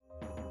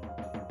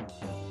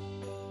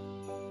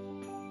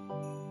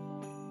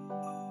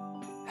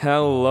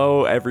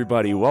Hello,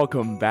 everybody.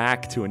 Welcome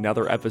back to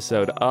another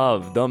episode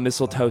of The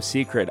Mistletoe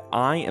Secret.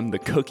 I am the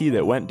cookie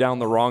that went down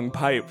the wrong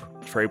pipe,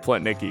 Trey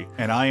Plotnicki.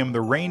 And I am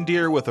the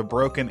reindeer with a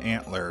broken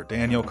antler,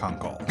 Daniel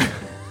Kunkel.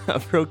 A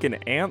broken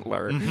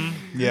antler?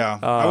 Mm-hmm. Yeah.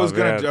 Oh, I was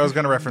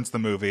gonna reference the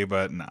movie,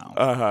 but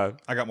no.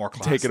 I got more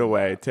class. Take it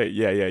away.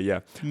 Yeah.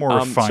 More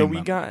refinement. So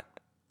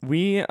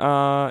we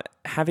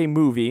have a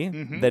movie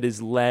that is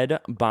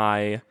led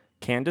by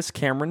Candace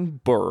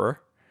Cameron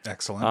Bure.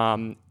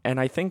 Excellent. And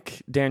I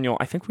think, Daniel,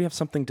 we have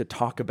something to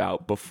talk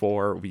about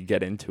before we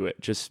get into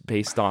it, just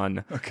based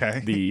on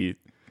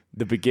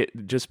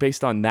just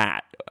based on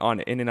that,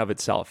 in and of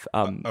itself.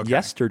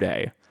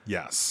 Yesterday,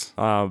 yes,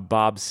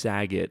 Bob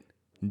Saget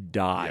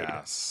died.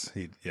 Yes,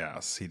 he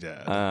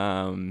did.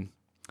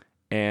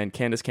 And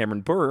Candace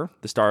Cameron Bure,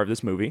 the star of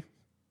this movie,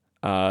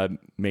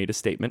 made a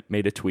statement,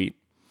 made a tweet,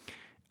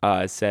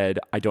 said,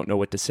 "I don't know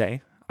what to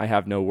say. I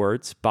have no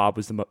words. Bob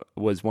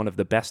was one of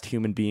the best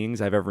human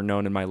beings I've ever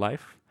known in my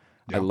life.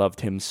 Yeah. I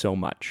loved him so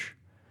much."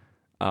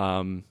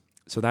 So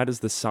that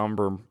is the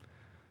somber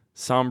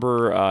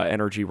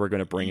energy we're going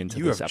to bring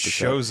into this episode.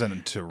 You have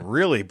chosen to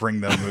really bring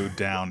the mood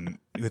down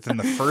within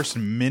the first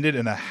minute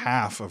and a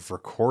half of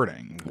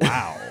recording.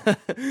 Wow.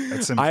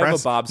 That's impressive. I have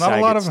a Bob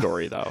Saget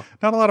story, though.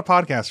 Not a lot of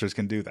podcasters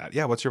can do that.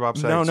 Yeah, what's your Bob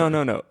Saget story?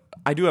 No.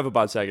 I do have a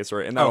Bob Saget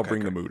story, and that'll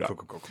bring the mood up.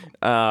 Cool.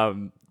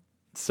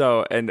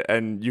 So,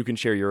 and you can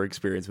share your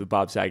experience with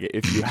Bob Saget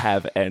if you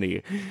have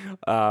any.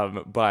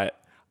 But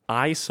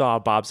I saw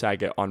Bob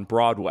Saget on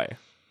Broadway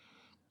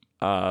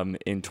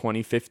in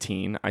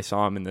 2015. I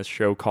saw him in this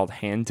show called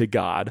Hand to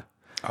God.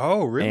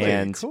 Oh, really?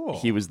 And cool.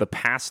 He was the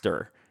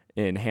pastor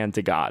in Hand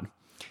to God.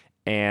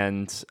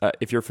 And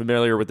if you're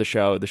familiar with the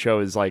show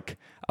is like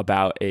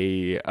about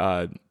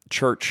a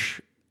church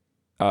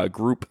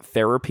group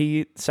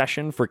therapy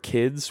session for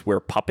kids where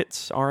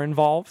puppets are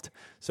involved.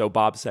 So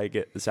Bob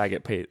Saget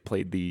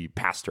played the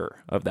pastor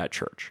of that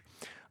church.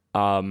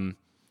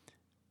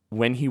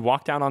 When he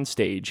walked out on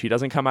stage, he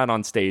doesn't come out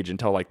on stage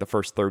until like the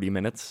first 30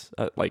 minutes,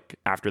 like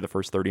after the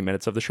first 30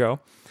 minutes of the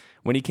show.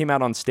 When he came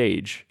out on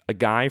stage, a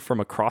guy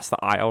from across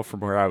the aisle from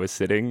where I was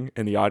sitting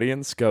in the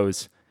audience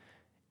goes,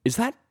 "Is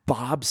that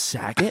Bob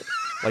Saget?"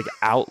 Like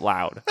out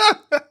loud,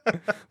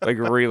 like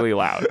really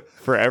loud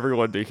for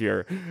everyone to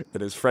hear.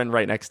 And his friend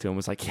right next to him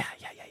was like, yeah.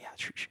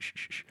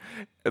 Shh.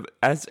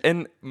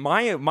 And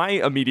my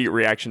immediate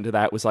reaction to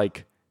that was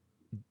like,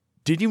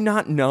 did you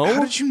not know?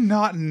 How did you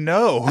not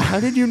know? How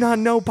did you not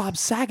know Bob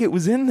Saget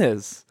was in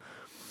this?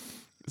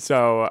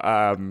 So,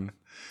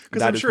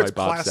 because I'm sure it's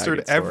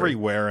plastered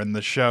everywhere in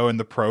the show and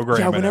the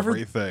program and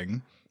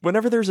everything.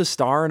 Whenever there's a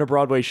star in a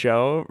Broadway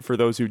show, for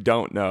those who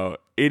don't know,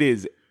 it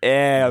is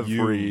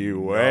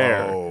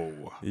everywhere.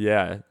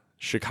 Yeah,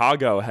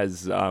 Chicago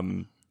has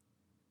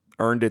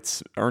earned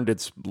its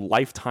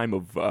lifetime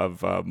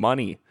of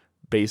money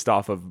based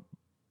off of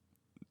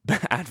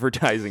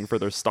advertising for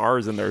their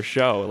stars in their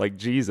show. Like,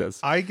 Jesus.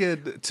 I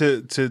get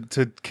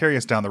to carry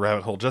us down the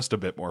rabbit hole just a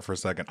bit more for a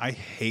second. I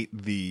hate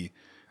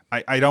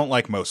I don't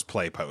like most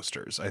play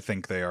posters. I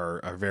think they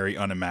are very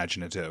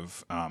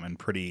unimaginative and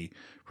pretty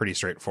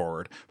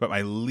straightforward. But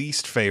my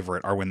least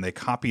favorite are when they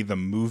copy the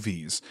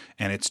movies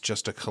and it's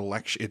just a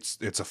collection.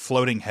 It's a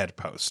floating head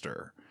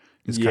poster.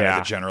 Is kind of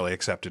the generally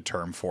accepted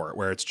term for it,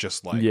 where it's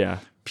just like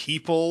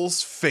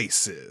people's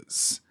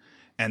faces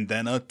and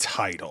then a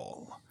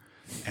title.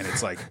 And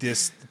it's like,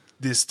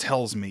 this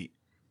tells me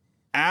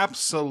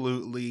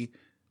absolutely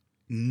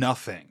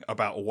nothing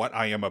about what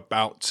I am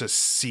about to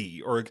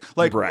see, or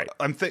like, right.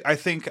 I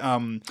think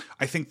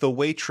the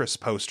Waitress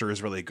poster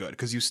is really good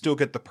because you still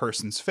get the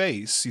person's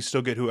face, you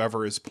still get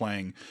whoever is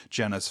playing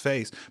Jenna's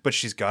face, but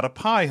she's got a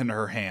pie in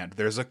her hand.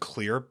 There's a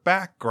clear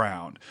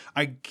background.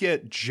 I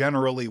get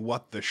generally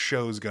what the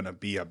show's gonna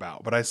be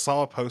about, but I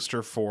saw a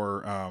poster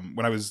for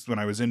when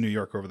I was in New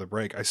York over the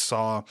break. I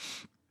saw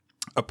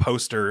a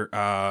poster.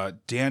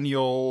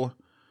 Daniel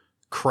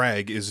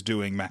Craig is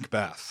doing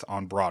Macbeth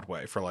on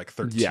Broadway for like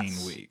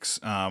 13 weeks.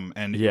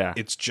 And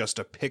it's just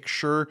a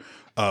picture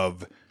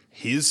of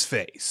his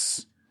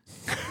face.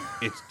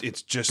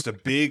 It's just a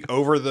big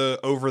over the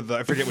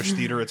I forget which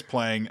theater it's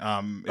playing.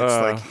 It's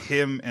like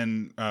him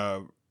and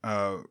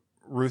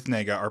Ruth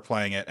Negga are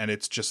playing it, and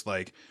it's just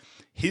like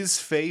his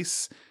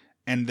face,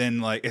 and then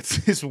like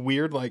it's this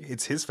weird, like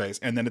it's his face,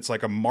 and then it's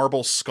like a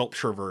marble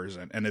sculpture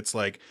version, and it's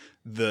like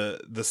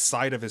the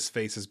side of his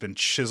face has been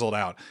chiseled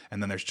out,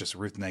 and then there's just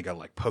Ruth Negga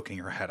like poking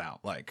her head out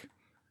like,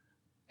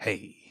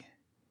 "Hey,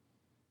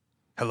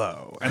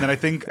 hello." And then I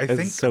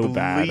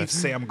believe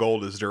Sam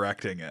Gold is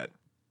directing it.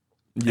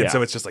 Yeah, and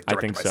so it's just like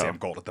directed by Sam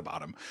Gold at the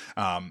bottom.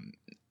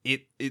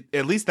 It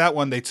at least that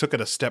one they took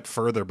it a step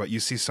further, but you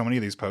see so many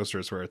of these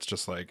posters where it's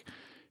just like,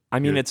 I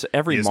mean, it's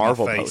every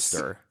Marvel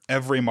poster.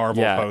 Every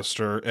Marvel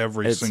poster,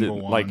 every single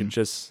one. Like,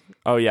 just,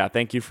 oh yeah,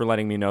 thank you for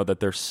letting me know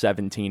that there's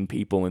 17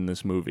 people in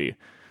this movie.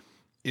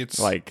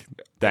 It's like,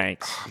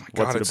 thanks. Oh my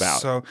God, what's it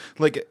about? So,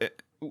 like,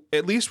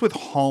 at least with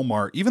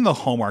Hallmark, even the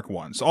Hallmark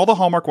ones, all the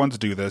Hallmark ones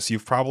do this.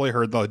 You've probably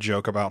heard the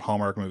joke about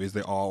Hallmark movies.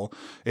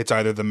 It's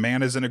either the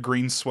man is in a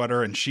green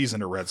sweater and she's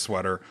in a red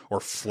sweater, or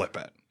flip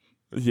it.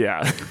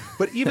 Yeah.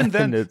 But even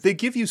then, it's- they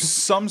give you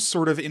some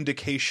sort of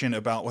indication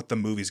about what the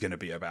movie's going to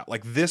be about.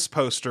 Like this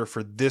poster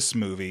for this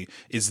movie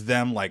is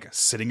them like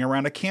sitting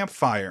around a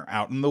campfire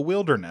out in the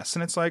wilderness.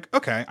 And it's like,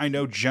 okay, I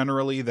know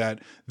generally that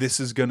this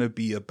is going to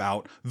be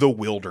about the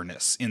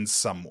wilderness in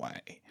some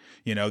way.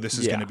 You know, this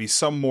is going to be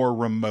some more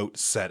remote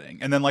setting.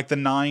 And then like the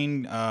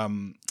nine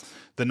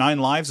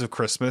lives of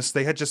Christmas,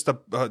 they had just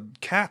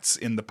cats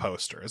in the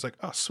poster. It's like,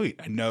 oh, sweet.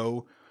 I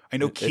know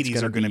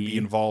kitties are going to be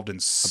involved in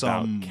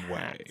some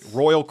way.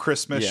 Royal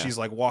Christmas, she's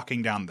like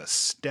walking down the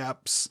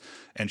steps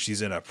and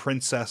she's in a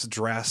princess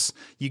dress.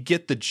 You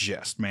get the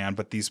gist, man.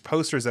 But these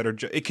posters that are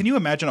can you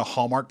imagine a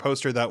Hallmark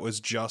poster that was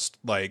just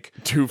like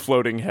 2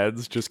 floating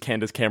heads, just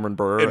Candace Cameron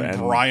Bure and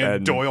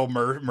Brian Doyle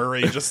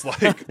Murray just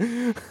like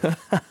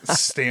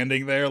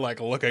standing there like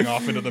looking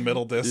off into the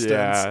middle distance.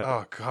 Yeah,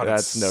 oh god,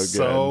 that's it's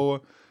no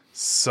good.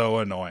 So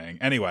annoying.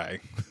 Anyway,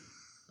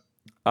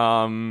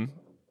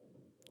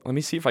 let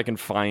me see if I can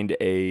find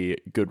a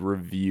good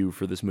review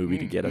for this movie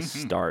to get us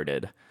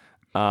started.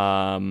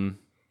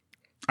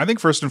 I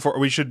think first and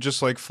foremost, we should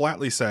just like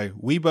flatly say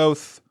we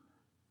both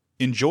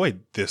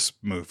enjoyed this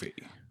movie.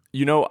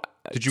 You know,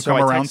 did you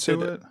come around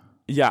to it?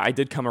 Yeah, I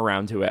did come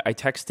around to it. I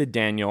texted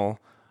Daniel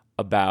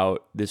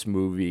about this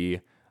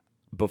movie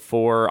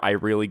before I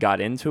really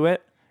got into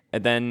it.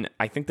 And then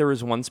I think there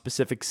was one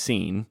specific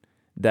scene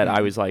that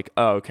I was like,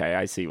 oh, okay,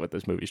 I see what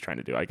this movie's trying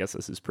to do. I guess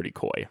this is pretty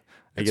coy.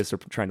 I guess they're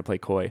trying to play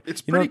coy.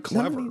 It's pretty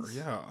clever.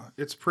 Yeah.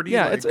 It's pretty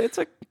Yeah,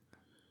 like,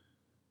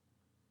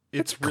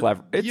 it's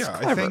clever. It's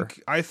clever.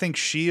 I think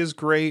she is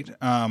great.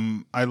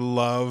 I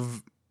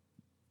love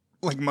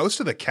like most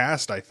of the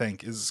cast, I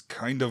think, is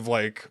kind of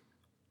like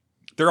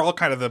they're all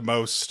kind of the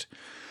most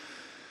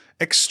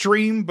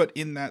extreme, but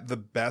in that the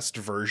best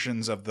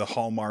versions of the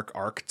Hallmark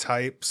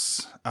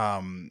archetypes.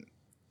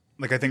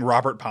 Like I think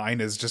Robert Pine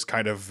is just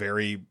kind of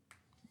very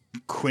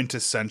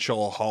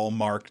quintessential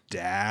Hallmark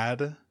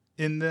dad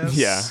in this.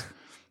 Yeah.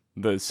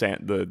 The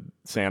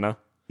Santa.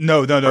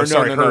 No,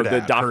 sorry, her dad.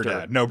 The doctor. Her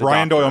dad. No,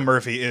 Brian Doyle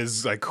Murphy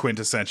is like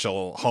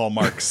quintessential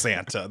Hallmark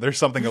Santa. There's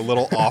something a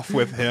little off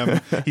with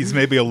him. He's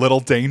maybe a little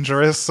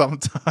dangerous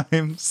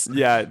sometimes.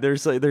 Yeah,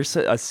 there's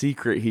a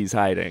secret he's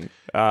hiding.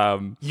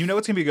 You know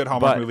it's gonna be a good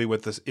Hallmark movie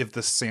with this if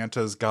the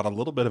Santa's got a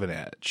little bit of an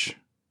edge.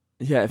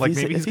 Yeah, like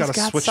maybe he's got a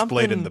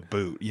switchblade in the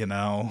boot. You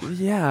know?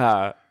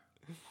 Yeah.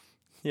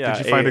 Yeah.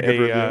 Did you find a good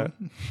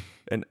review?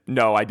 And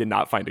no, I did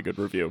not find a good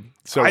review.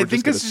 So we're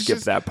just going to skip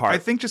that part. I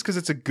think just because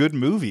it's a good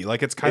movie,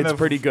 like it's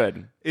pretty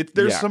good.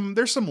 There's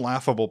some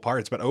laughable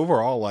parts, but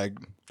overall, like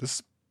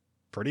this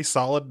pretty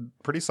solid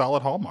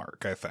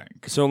Hallmark, I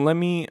think. So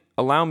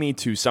allow me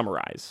to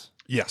summarize.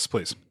 Yes,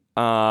 please.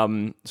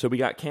 So we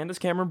got Candace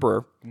Cameron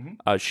Bure.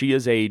 She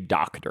is a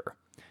doctor.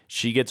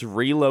 She gets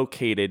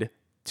relocated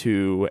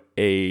to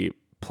a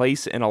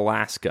place in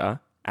Alaska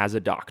as a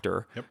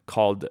doctor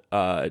called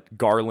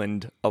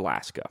Garland,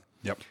 Alaska.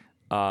 Yep.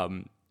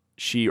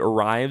 She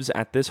arrives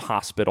at this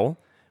hospital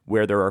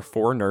where there are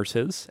 4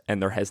 nurses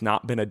and there has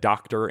not been a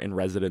doctor in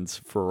residence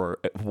for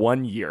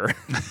 1 year.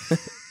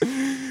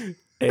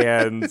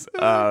 And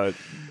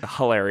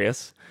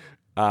hilarious.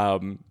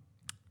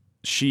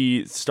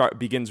 She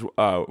begins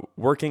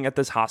working at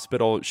this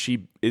hospital.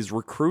 She is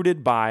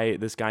recruited by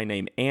this guy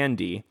named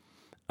Andy,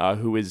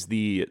 who is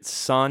the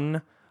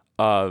son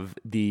of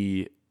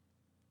the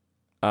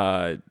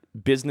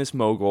business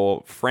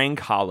mogul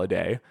Frank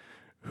Holiday,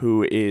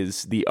 who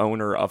is the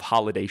owner of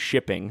Holiday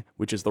Shipping,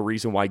 which is the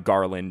reason why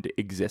Garland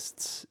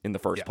exists in the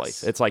first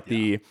place. It's like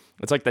the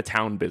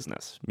town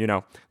business, you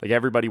know, like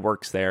everybody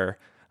works there.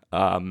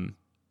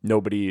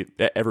 Everybody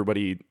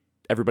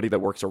that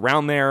works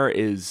around there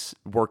is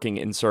working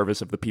in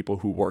service of the people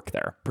who work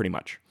there, pretty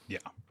much. Yeah.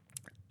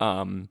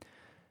 And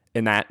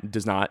that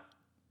does not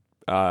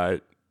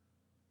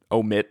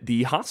omit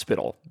the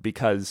hospital,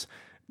 because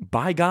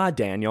by God,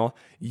 Daniel,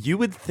 you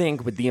would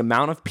think with the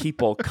amount of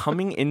people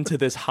coming into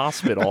this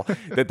hospital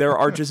that there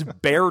are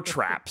just bear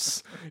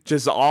traps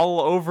just all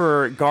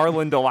over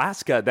Garland,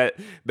 Alaska, that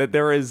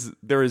there is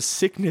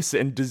sickness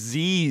and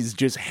disease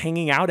just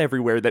hanging out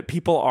everywhere, that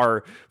people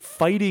are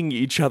fighting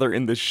each other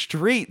in the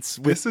streets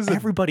with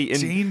everybody a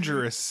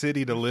dangerous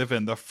city to live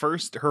in.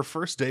 Her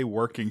first day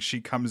working,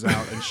 she comes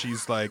out and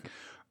she's like,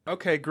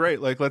 okay,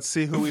 great, like let's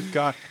see who we've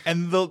got.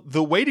 And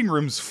the waiting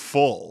room's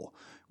full.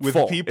 With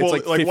people,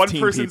 like one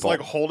person's like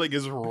holding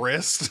his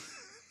wrist,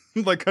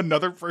 like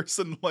another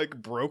person like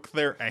broke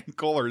their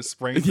ankle or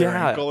sprained their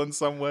ankle in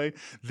some way.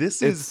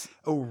 This is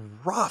a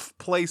rough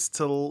place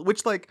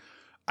which like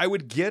I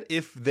would get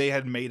if they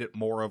had made it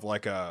more of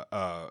like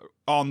a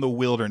on the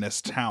wilderness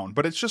town,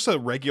 but it's just a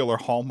regular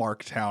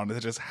Hallmark town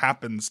that just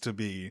happens to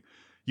be.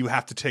 You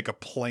have to take a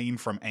plane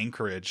from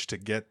Anchorage to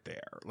get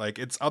there. Like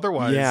it's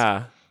otherwise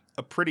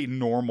a pretty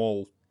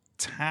normal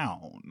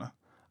town.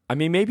 I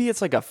mean, maybe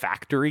it's like a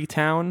factory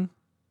town,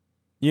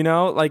 you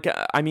know, like,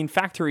 I mean,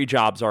 factory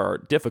jobs are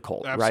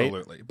difficult, right?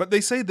 Absolutely. But they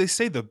say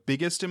the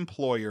biggest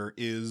employer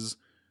is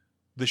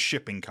the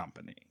shipping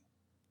company.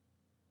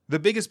 The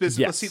biggest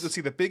business, let's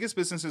see, the biggest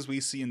businesses we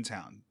see in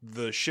town,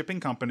 the shipping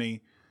company,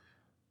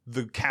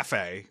 the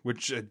cafe,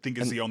 which I think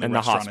is the only and the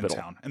restaurant in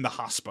hospital. town, and the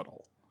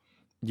hospital.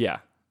 Yeah.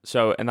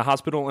 So, and the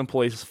hospital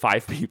employs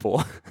 5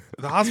 people.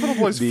 The hospital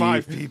employs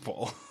 5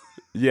 people.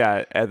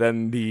 Yeah, and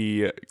then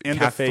the And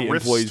cafe the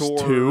thrift employs store,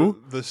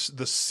 2.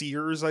 the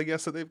Sears, I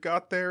guess, that they've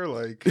got there,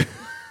 like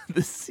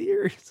The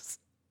Sears.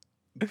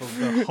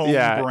 the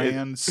home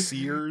brand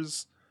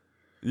Sears.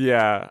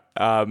 Yeah.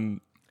 But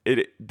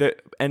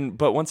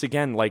once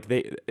again, like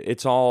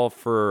it's all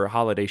for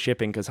holiday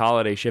shipping, because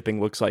holiday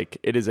shipping looks like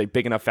it is a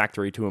big enough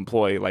factory to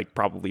employ like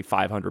probably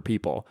 500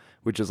 people,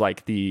 which is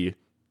like the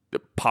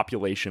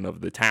population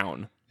of the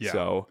town. Yeah.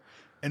 So,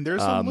 and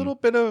there's a little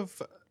bit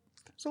of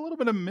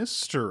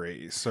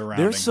mystery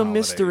surrounding. there's some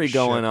mystery holiday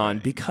going on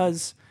shipping.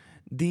 because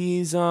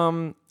these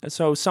so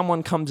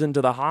someone comes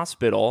into the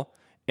hospital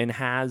and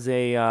has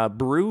a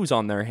bruise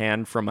on their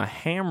hand from a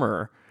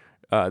hammer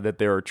that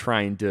they were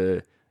trying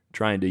to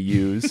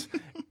use,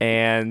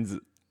 and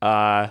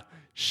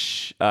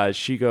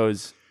she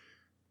goes,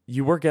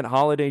 "You work at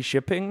holiday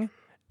shipping?"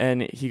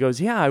 And he goes,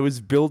 "Yeah, I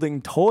was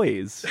building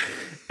toys."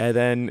 And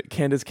then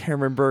Candace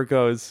Cameron Bure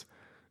goes,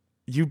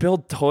 "You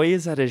build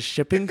toys at a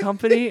shipping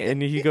company?"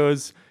 And he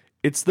goes,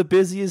 "It's the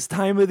busiest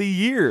time of the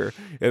year."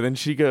 And then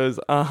she goes,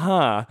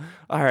 "Uh-huh.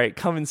 All right,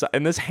 come inside."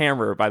 And this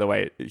hammer, by the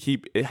way, he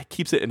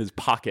keeps it in his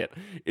pocket.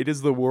 It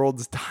is the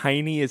world's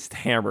tiniest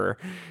hammer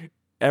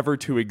ever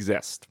to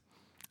exist.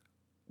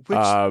 Which,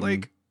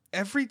 like,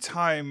 every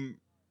time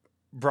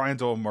Brian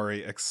Doyle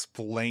Murray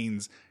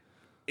explains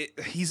it,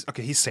 he's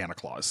Santa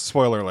Claus.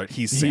 Spoiler alert,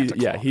 he's Santa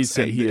Claus. Yeah, he is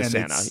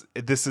Santa.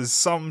 This is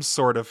some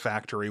sort of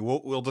factory.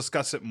 We'll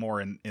discuss it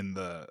more in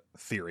the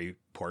theory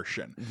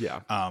portion. Yeah.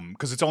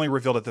 Because it's only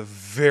revealed at the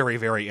very,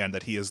 very end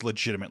that he is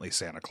legitimately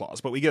Santa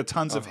Claus. But we get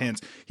tons of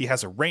hints. He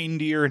has a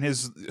reindeer in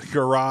his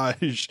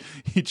garage.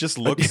 He just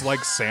looks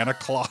like Santa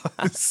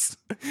Claus.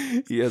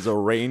 He has a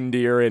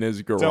reindeer in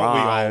his garage. Don't we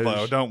all,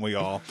 though? Don't we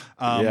all?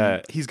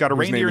 Yeah. He's got a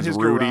Whose reindeer in name his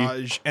is Rudy.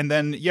 garage. And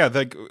then,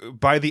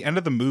 by the end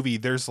of the movie,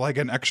 there's like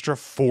an extra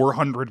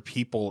 400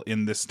 people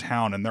in this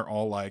town. And they're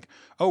all like,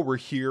 oh, we're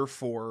here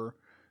for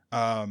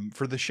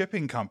the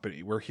shipping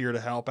company. We're here to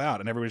help out.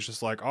 And everybody's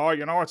just like, oh,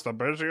 it's the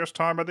busiest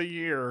time of the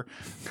year.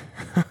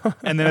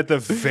 And then at the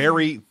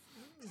very,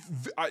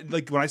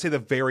 like when I say the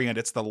very end,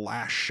 it's the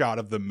last shot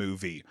of the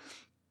movie.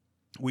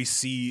 We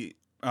see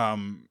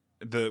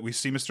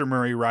Mr.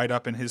 Murray ride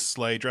up in his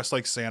sleigh dressed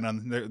like Santa.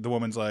 And the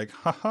woman's like,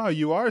 haha,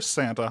 you are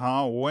Santa,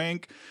 huh?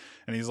 Wink.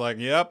 And he's like,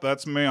 yep,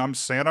 that's me. I'm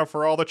Santa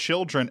for all the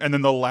children. And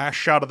then the last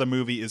shot of the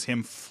movie is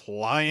him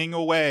flying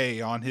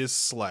away on his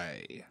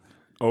sleigh.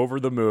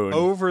 Over the moon.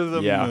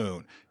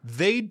 Moon.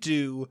 They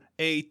do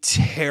a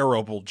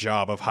terrible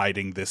job of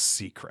hiding this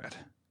secret.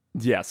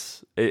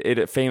 Yes.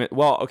 It famous.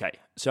 Well, okay.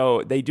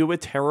 So they do a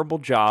terrible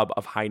job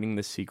of hiding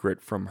the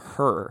secret from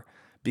her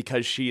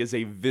because she is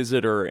a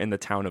visitor in the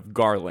town of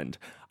Garland.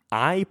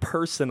 I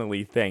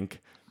personally think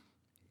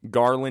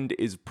Garland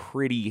is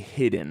pretty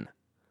hidden.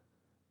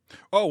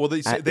 Oh, well,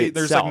 there's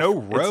like no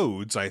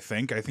roads, I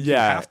think. I think you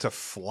have to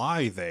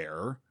fly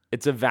there.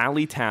 It's a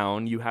valley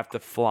town. You have to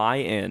fly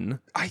in.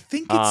 I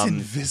think it's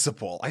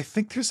invisible. I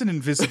think there's an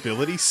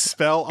invisibility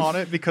spell on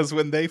it because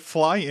when they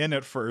fly in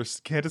at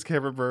first, Candace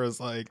Cameron Bure is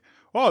like,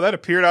 oh, that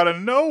appeared out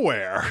of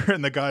nowhere.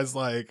 And the guy's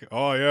like,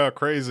 oh, yeah,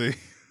 crazy.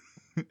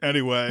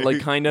 Anyway.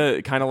 Like kind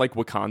of like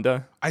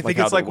Wakanda. I think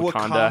it's like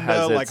Wakanda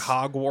has like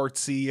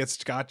Hogwartsy.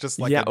 It's got just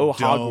like a dome.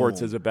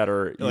 Hogwarts is a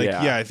better,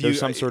 if there's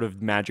some sort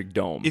of magic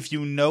dome. If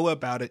you know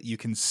about it, you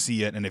can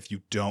see it. And if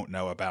you don't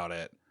know about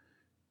it,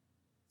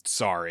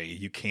 sorry,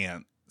 you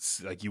can't,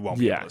 like, you won't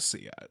be able to see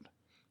it.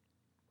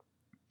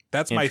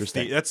 That's my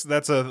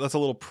that's a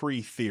little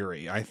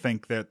pre-theory. I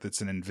think that it's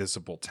an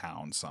invisible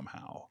town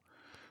somehow.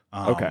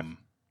 Okay.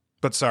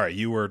 But sorry,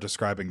 you were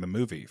describing the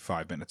movie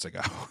 5 minutes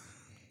ago.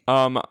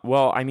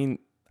 Well, I mean,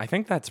 I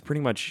think that's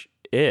pretty much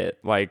it.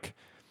 Like,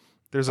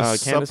 there's a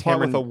subplot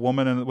with a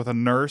woman with a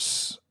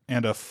nurse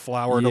and a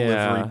flower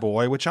delivery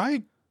boy, which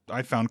I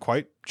found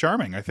quite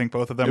charming. I think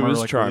both of them are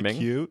like really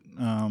cute.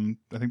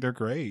 I think they're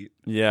great.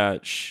 Yeah,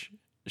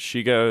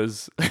 she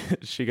goes,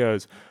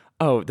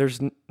 oh, there's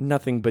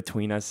nothing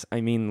between us.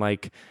 I mean,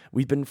 like,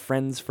 we've been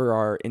friends for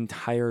our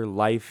entire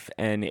life,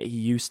 and he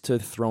used to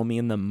throw me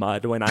in the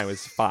mud when I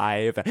was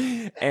 5,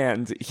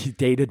 and he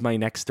dated my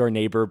next door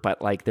neighbor,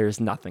 but like, there's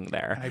nothing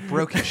there. I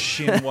broke his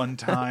shin one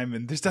time,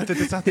 and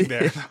there's nothing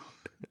there.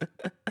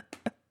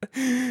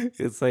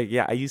 It's like,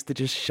 yeah, I used to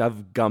just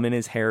shove gum in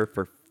his hair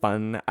for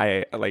fun.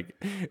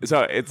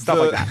 So it's stuff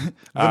like that.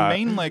 The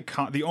main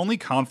the only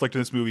conflict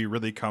in this movie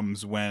really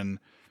comes when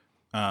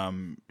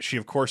she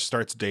of course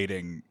starts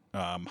dating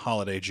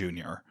Holiday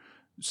Jr.,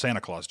 Santa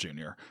Claus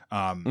Jr.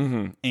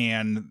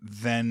 And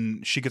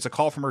then she gets a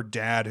call from her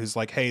dad who's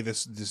like, hey,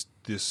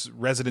 this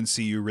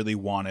residency you really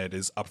wanted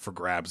is up for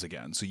grabs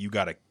again, so you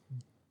got to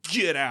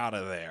get out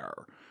of there.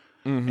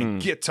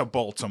 And get to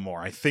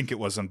Baltimore. I think it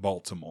was in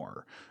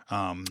Baltimore.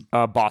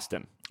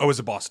 Boston. Oh, is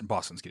it Boston?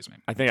 Boston, excuse me.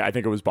 I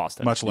think it was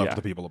Boston. Much love Yeah. to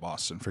the people of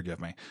Boston. Forgive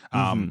me.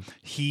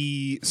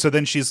 So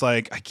then she's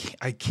like,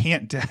 I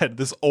can't, Dad.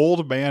 This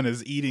old man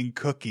is eating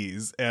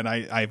cookies, and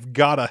I've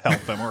got to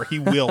help him, or he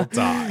will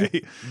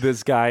die.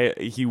 This guy,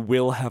 he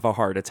will have a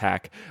heart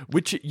attack,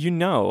 which,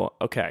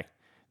 okay.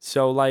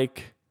 So,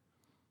 like,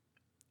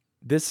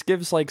 this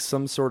gives, like,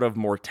 some sort of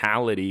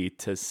mortality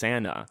to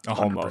Santa, 100%.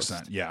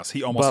 almost. Yes,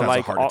 he almost But, has like,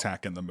 a heart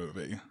attack in the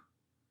movie.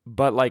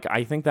 But, like,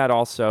 I think that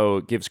also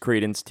gives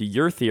credence to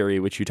your theory,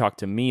 which you talked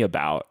to me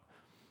about,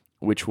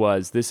 which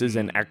was this is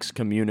an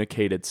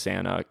excommunicated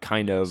Santa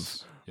kind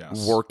of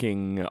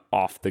working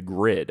off the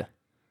grid.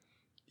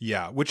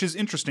 Yeah, which is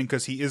interesting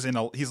because he's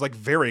like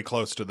very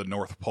close to the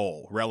North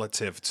Pole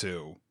relative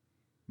to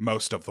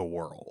most of the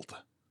world.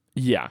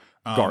 Yeah,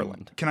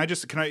 Garland. Can I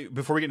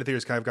before we get into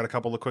theories, I've got a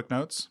couple of quick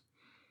notes.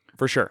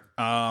 For sure.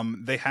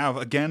 They have,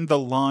 again, the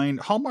line,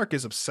 Hallmark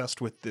is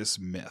obsessed with this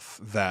myth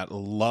that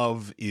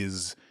love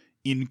is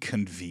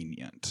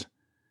inconvenient.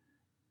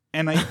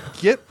 And I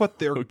get what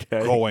they're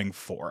going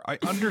for. I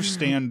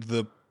understand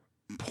the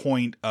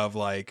point of,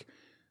 like,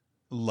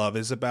 love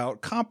is about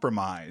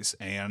compromise,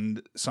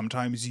 and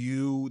sometimes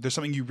there's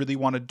something you really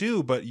want to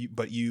do, but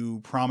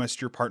you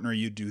promised your partner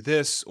you'd do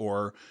this,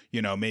 or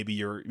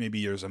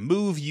maybe there's a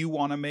move you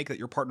want to make that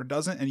your partner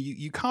doesn't, and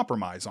you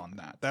compromise on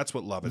that. That's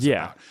what love is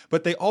about.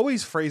 But they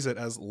always phrase it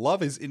as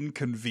love is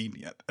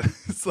inconvenient.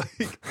 It's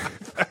like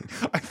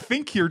I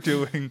think you're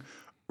doing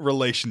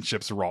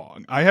relationships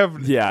wrong. I have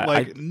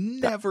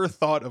never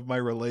thought of my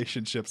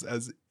relationships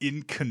as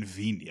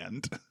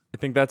inconvenient. I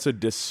think that's a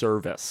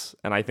disservice,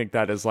 and I think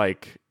that is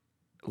like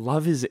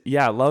I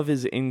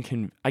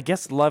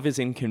guess love is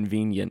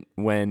inconvenient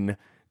when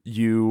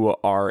you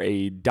are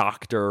a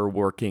doctor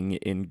working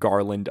in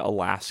Garland,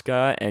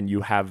 Alaska, and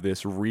you have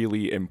this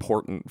really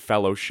important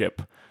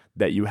fellowship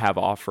that you have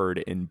offered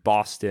in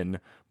Boston,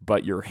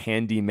 but your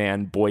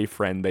handyman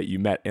boyfriend that you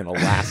met in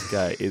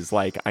Alaska is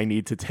like, I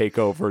need to take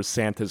over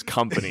Santa's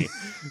company.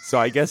 So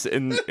I guess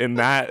in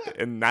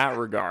that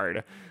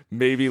regard,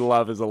 maybe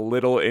love is a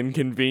little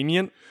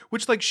inconvenient.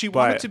 Which, like, she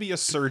wanted to be a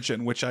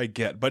surgeon, which I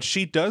get, but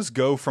she does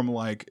go from,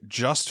 like,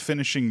 just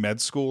finishing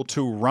med school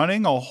to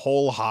running a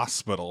whole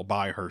hospital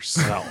by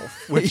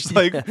herself, which,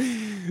 like,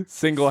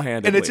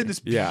 single-handedly. And it's in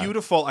this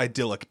beautiful,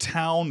 idyllic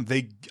town.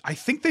 I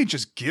think they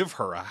just give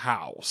her a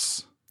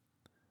house.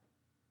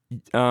 We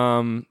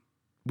don't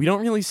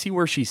really see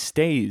where she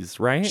stays,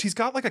 right? She's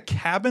got, like, a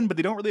cabin, but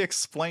they don't really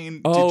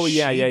explain. Oh, did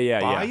yeah, she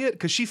buy it?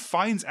 Because she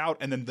finds out,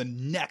 and then the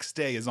next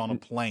day is on a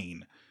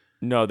plane.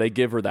 No, they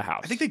give her the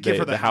house. I think they give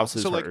her the house.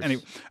 Is so, like, hers.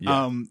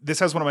 anyway, this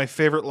has one of my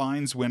favorite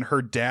lines when her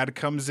dad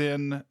comes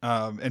in,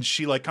 and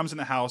she, like, comes in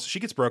the house. She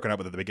gets broken up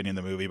with at the beginning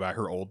of the movie by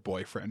her old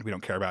boyfriend. We don't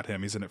care about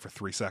him. He's in it for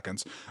 3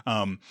 seconds.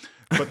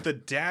 But the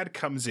dad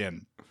comes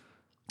in.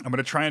 I'm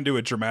going to try and do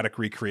a dramatic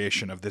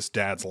recreation of this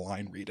dad's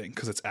line reading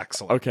because it's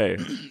excellent. Okay.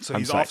 So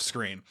he's off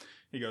screen.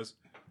 He goes,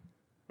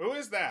 "Who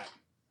is that?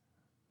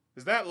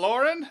 Is that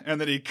Lauren?" And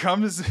then he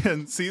comes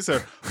in, sees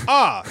her.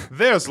 "Ah,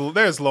 there's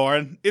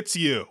Lauren. It's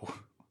you."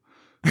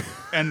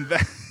 And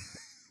that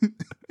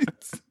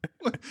it's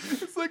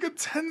like a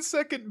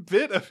 10-second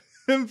bit of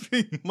him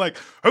being like,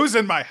 "Who's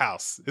in my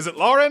house? Is it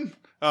Lauren?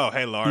 Oh,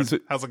 hey, Lauren.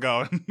 How's it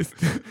going?"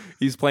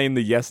 He's playing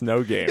the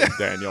yes-no game,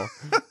 Daniel.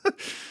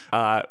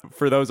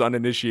 For those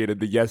uninitiated,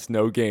 the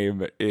yes-no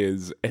game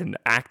is an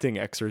acting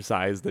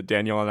exercise that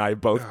Daniel and I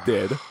both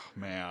did.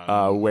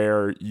 Man.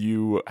 Where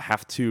you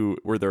have to,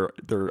 where there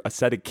are a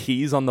set of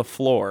keys on the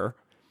floor,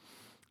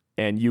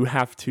 and you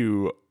have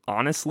to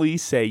honestly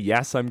say,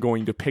 yes, I'm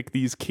going to pick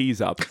these keys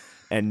up,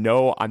 and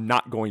no, I'm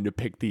not going to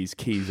pick these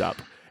keys up.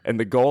 And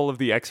the goal of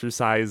the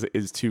exercise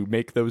is to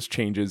make those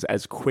changes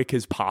as quick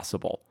as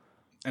possible.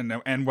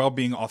 And while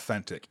being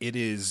authentic, it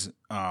is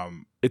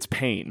it's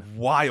pain,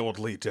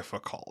 wildly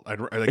difficult.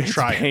 Just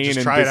try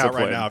it out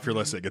right now if you're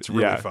listening. It's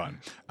really fun.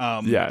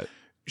 I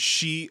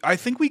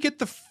think we get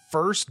the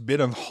first bit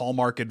of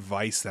Hallmark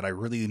advice that I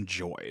really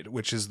enjoyed,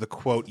 which is the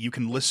quote, "You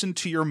can listen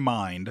to your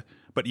mind,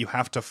 but you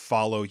have to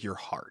follow your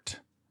heart."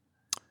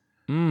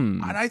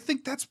 And I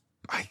think that's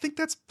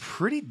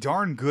pretty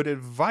darn good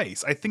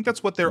advice. I think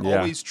that's what they're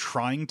always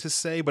trying to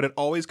say, but it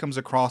always comes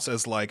across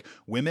as like,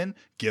 women,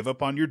 give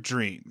up on your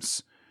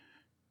dreams.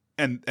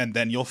 And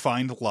then you'll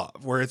find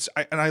love. Where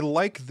I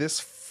like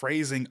this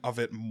phrasing of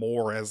it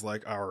more as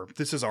like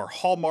this is our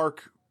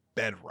Hallmark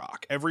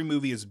bedrock. Every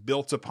movie is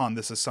built upon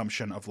this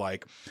assumption of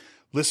like,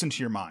 listen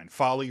to your mind,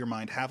 follow your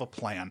mind, have a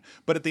plan.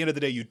 But at the end of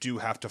the day, you do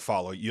have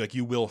to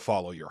you will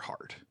follow your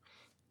heart.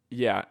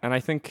 Yeah, and I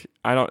think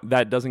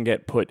that doesn't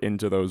get put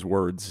into those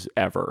words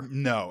ever.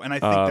 No, and I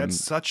think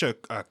that's such a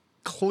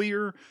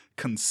clear,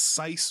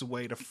 concise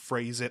way to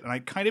phrase it. And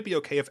I'd kind of be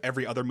okay if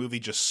every other movie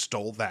just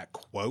stole that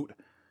quote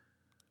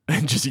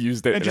and just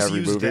used it in every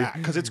movie. That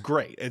because it's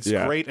great. It's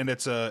great, and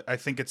I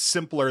think it's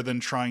simpler than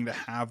trying to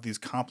have these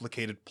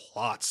complicated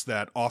plots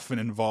that often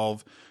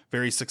involve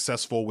very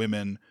successful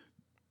women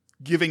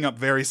giving up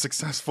very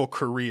successful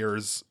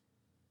careers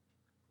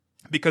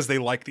because they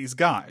like these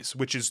guys,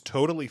 which is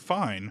totally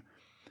fine,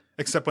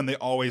 except when they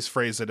always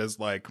phrase it as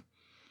like,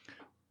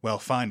 well,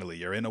 finally,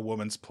 you're in a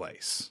woman's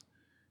place.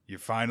 You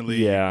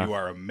finally, Yeah. you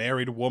are a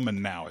married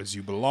woman now, as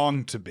you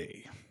belong to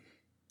be.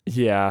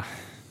 Yeah.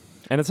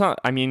 And it's not,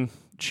 I mean,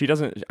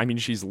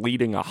 she's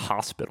leading a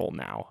hospital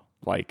now.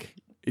 Like,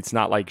 it's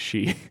not like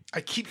she,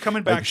 I keep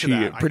coming back like to she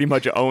that. pretty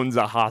much owns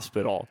a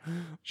hospital.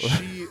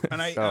 She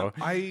and So-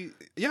 I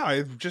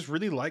just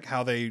really like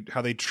how they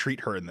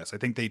treat her in this. I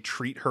think they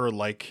treat her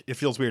like, it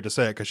feels weird to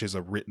say it because she's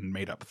a written,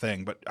 made up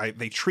thing, but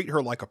they treat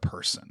her like a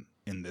person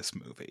in this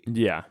movie.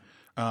 Yeah.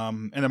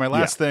 And then my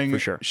last thing, for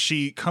sure.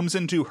 she comes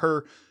into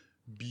her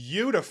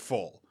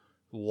beautiful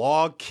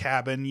log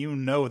cabin. You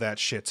know that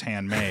shit's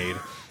handmade.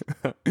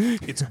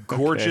 It's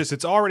gorgeous.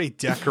 It's already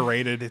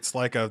decorated. It's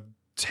like a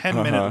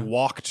 10-minute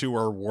walk to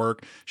her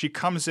work. She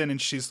comes in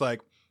and she's like,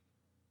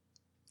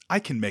 I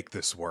can make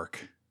this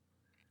work.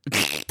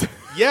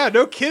 Yeah,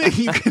 no kidding.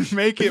 You can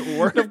make it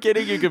work. No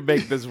kidding, you can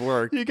make this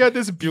work. You got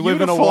this You beautiful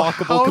live in a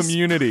walkable house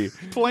community.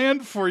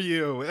 planned for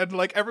you, and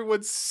like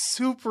everyone's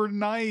super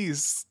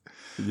nice.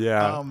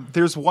 Yeah.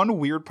 There's one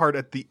weird part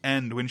at the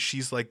end when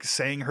she's like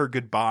saying her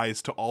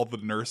goodbyes to all the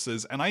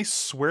nurses, and I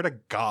swear to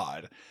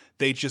God,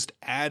 they just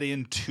add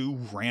in 2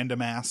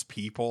 random ass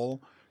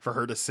people for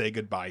her to say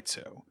goodbye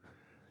to.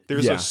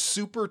 There's Yeah. a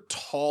super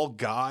tall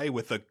guy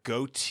with a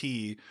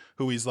goatee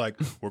who he's like,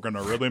 we're going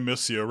to really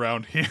miss you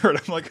around here. And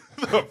I'm like,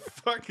 who the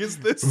fuck is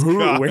this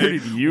guy? Where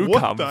did you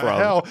what come the from?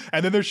 hell?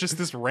 And then there's just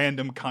this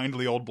random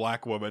kindly old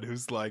black woman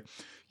who's like,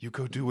 you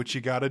go do what you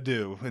got to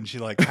do. And she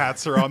like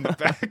pats her on the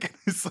back. And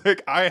it's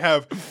like, I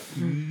have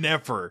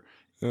never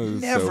so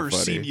funny.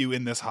 seen you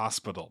in this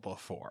hospital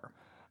before.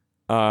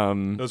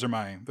 Those are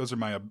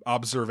my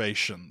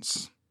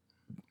observations.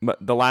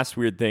 But the last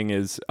weird thing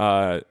is,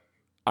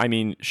 I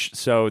mean,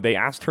 so they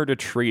asked her to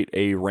treat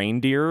a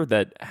reindeer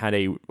that had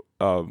a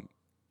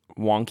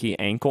wonky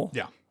ankle.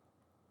 Yeah.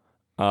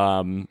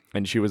 And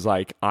she was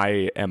like,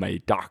 I am a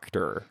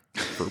doctor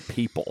for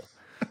people.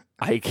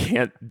 I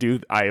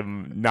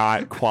am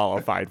not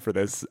qualified for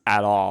this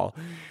at all.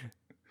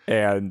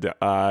 And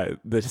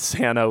the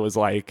Santa was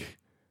like,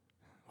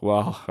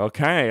 well,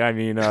 okay. I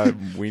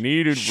mean, we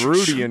needed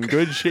Rudy in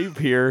good shape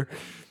here.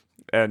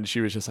 And she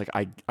was just like,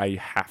 I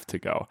have to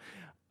go.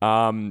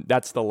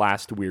 That's the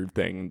last weird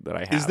thing that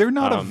I have. Is there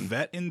not a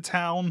vet in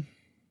town?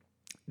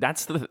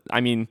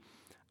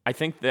 I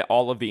think that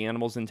all of the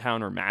animals in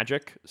town are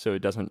magic, so it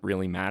doesn't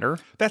really matter.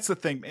 That's the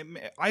thing.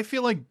 I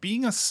feel like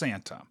being a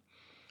Santa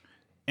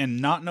and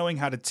not knowing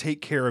how to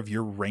take care of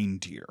your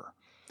reindeer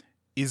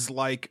is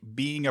like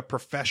being a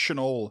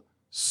professional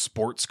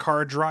sports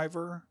car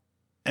driver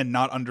and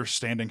not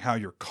understanding how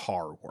your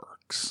car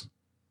works.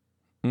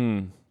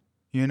 Mm.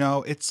 You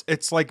know,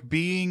 it's like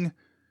being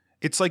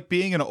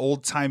an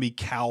old-timey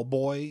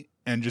cowboy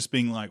and just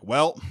being like,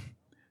 well,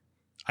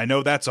 I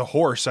know that's a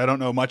horse. I don't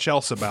know much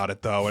else about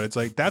it though. And it's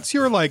like, that's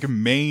your like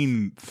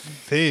main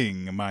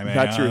thing, my man.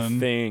 That's your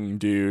thing,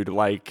 dude.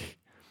 Like,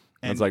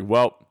 it's like,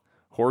 well,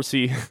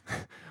 horsey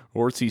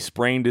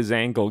sprained his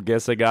ankle.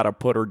 Guess I gotta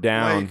put her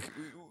down. Like,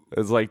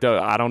 it's like,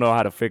 I don't know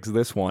how to fix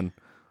this one.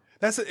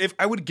 That's if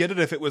I would get it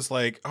if it was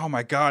like, oh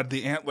my God,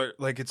 the antler,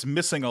 like it's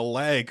missing a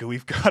leg.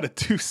 We've got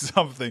to do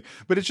something.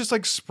 But it's just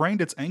like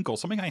sprained its ankle.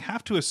 Something I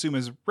have to assume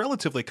is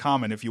relatively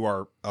common if you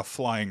are a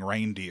flying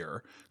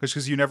reindeer,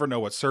 because you never know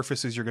what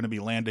surfaces you're going to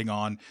be landing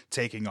on,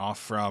 taking off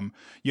from.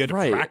 You had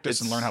to practice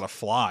and learn how to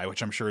fly,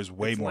 which I'm sure is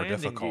way more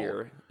difficult.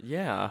 Gear.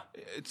 Yeah,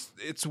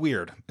 it's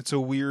weird. It's a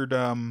weird.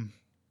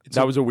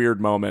 That was a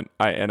weird moment.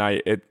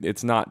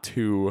 It's not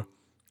too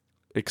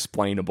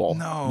explainable.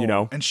 No, you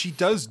know. And she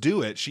does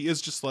do it. She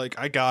is just like,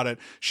 I got it.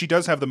 She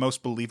does have the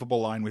most believable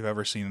line we've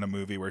ever seen in a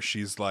movie, where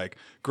she's like,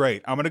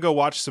 great, I'm gonna go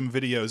watch some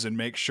videos and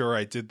make sure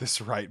I did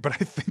this right, but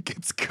I think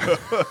it's good.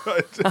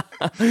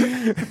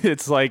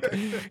 it's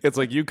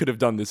like you could have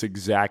done this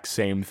exact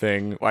same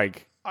thing.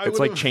 Like, it's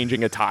like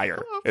changing a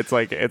tire. It's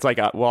like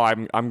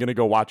I'm gonna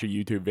go watch a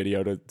YouTube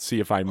video to see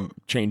if I'm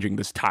changing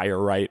this tire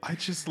right. I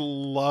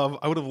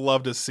would have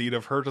loved a scene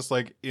of her just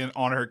like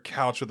on her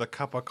couch with a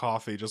cup of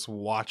coffee, just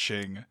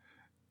watching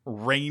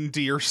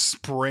reindeer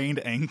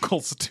sprained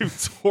ankles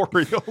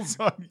tutorials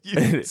on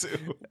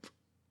YouTube.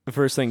 The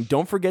first thing,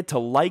 don't forget to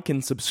like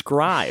and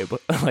subscribe.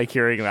 Like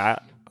hearing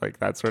that, like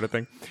that sort of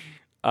thing.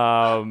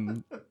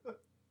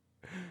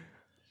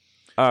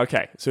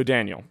 Okay, so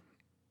Daniel,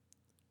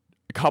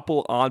 a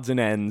couple odds and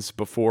ends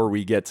before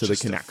we get to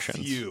Just the connections.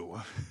 A few.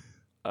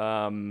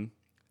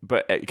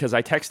 But because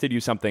I texted you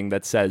something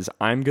that says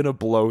I'm gonna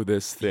blow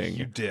this thing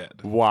You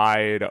did.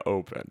 wide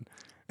open,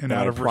 And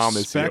out of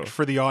respect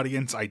for the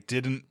audience, I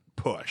didn't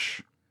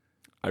push.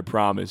 I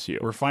promise you.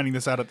 We're finding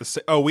this out at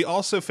the... we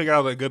also figured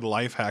out a good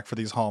life hack for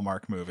these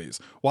Hallmark movies.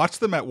 Watch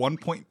them at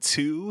 1.2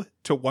 to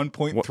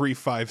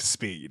 1.35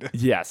 speed.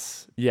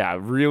 Yes, yeah,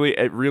 really,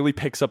 it really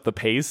picks up the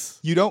pace.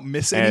 You don't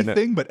miss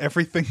anything, but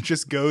everything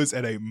just goes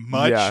at a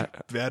much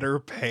better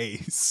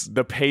pace.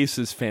 The pace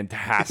is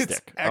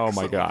fantastic. Oh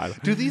my God.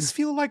 Do these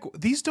feel like...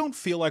 These don't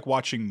feel like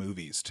watching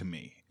movies to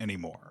me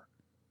anymore.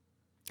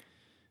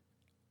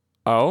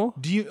 Oh?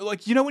 Do you...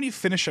 Like, you know when you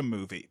finish a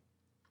movie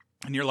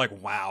and you're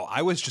like, wow,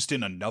 I was just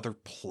in another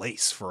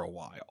place for a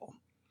while.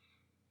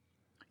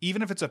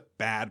 even if it's a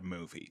bad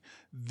movie.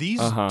 These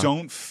Uh-huh.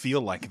 don't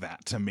feel like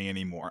that to me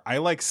anymore. I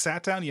like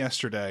sat down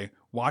yesterday,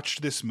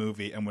 watched this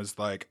movie, and was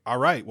like, all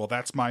right, well,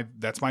 that's my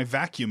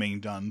vacuuming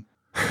done.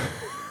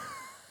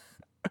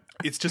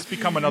 It's just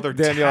become another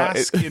Daniel,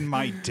 task in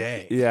my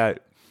day. Yeah,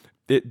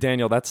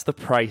 Daniel, that's the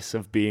price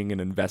of being an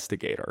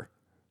investigator.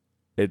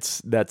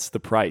 That's the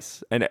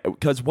price, and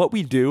because what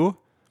we do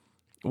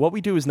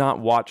is not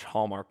watch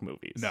Hallmark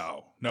movies.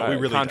 No, we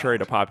really contrary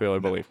don't. to popular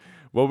belief.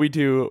 What we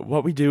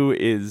do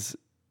is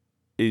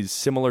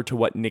similar to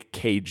what Nick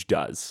Cage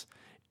does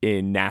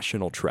in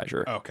National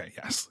Treasure. Okay,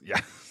 yes. Yeah.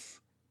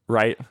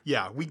 Right?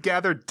 Yeah, we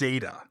gather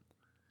data.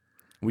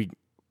 We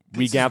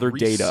This gather is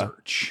data.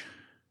 research.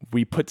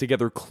 We put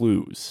together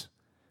clues.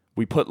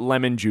 We put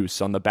lemon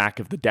juice on the back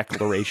of the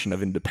Declaration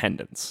of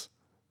Independence.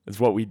 Is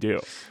what we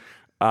do.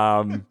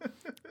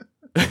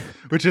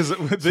 Which is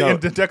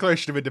the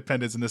Declaration of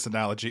Independence in this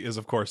analogy is,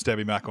 of course,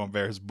 Debbie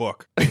McElvare's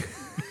book,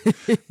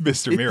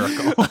 Mr.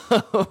 Miracle.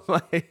 Oh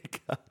my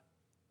god.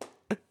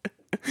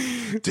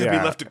 Debbie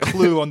left a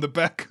clue on the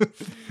back.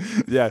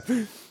 Yeah.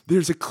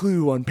 There's a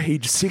clue on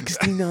page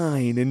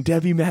 69 in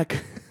Debbie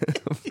Mac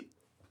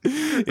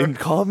in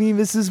Call Me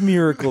Mrs.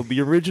 Miracle,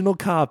 the original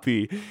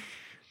copy.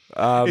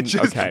 It's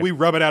just, okay. we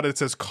rub it out and it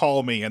says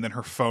call me, and then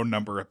her phone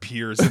number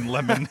appears in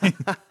lemon ink.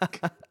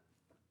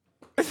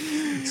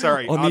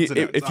 Sorry,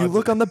 If you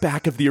look on the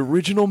back of the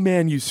original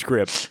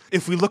manuscript,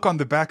 if we look on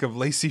the back of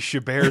Lacey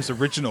Chabert's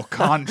original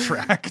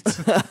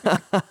contract,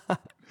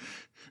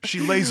 she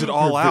lays it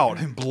all out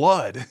in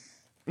blood.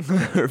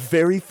 her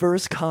very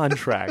first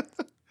contract.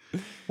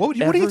 What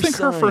do you think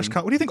her first?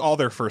 signed. What do you think all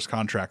their first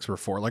contracts were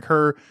for? Like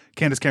her,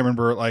 Candace Cameron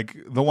Bure, like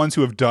the ones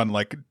who have done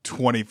like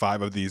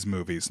 25 of these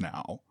movies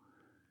now.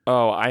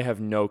 Oh, I have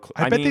no clue.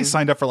 I bet they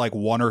signed up for like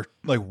one,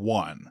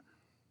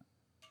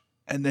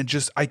 and then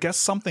just I guess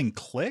something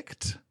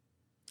clicked.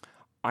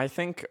 I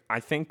think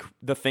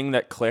the thing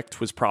that clicked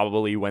was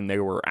probably when they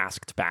were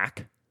asked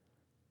back.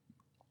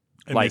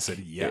 And they said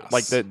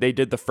yes. They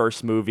did the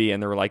first movie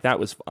and they were like, that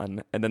was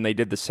fun. And then they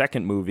did the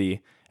second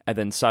movie, and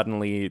then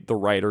suddenly the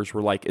writers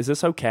were like, is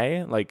this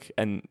okay? Like,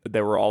 and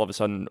they were all of a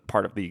sudden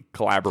part of the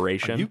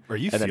collaboration. Are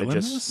you and feeling then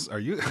it just, this? Are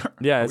you?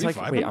 Yeah, are it's we like,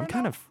 vibing wait, right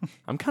now?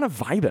 I'm kind of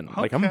vibing.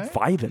 Like, I'm Okay.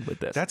 vibing with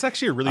this. That's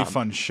actually a really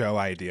fun show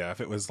idea.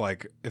 If it was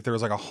like, if there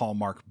was like a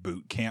Hallmark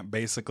boot camp,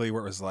 basically,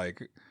 where it was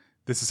like,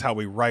 this is how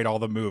we write all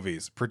the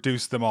movies,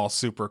 produce them all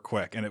super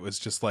quick, and it was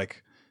just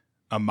like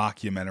a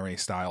mockumentary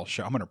style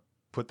show. I'm gonna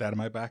put that in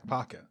my back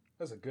pocket.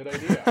 That's a good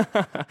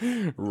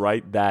idea.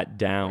 Write that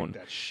down. Write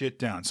that shit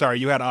down. Sorry,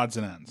 you had odds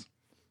and ends.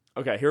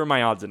 Okay, here are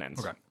my odds and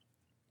ends.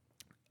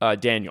 Okay.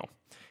 Daniel,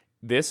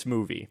 this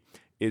movie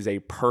is a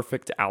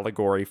perfect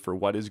allegory for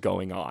what is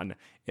going on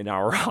in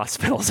our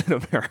hospitals in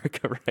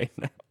America right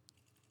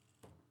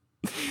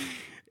now.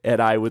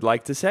 And I would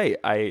like to say,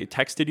 I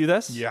texted you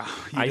this. Yeah,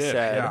 I did.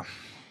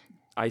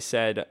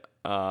 said,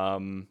 Yeah.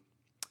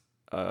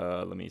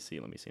 let me see.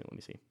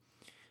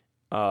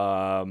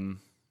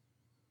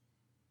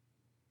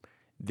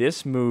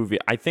 This movie,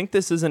 I think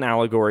this is an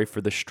allegory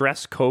for the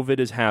stress COVID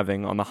is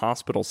having on the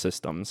hospital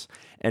systems,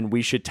 and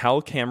we should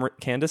tell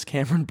Candace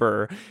Cameron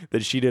Bure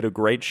that she did a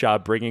great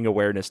job bringing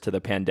awareness to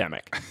the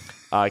pandemic.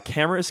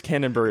 Candace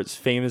Cameron Bure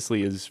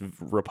famously is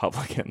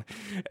Republican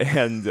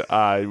and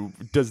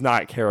does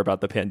not care about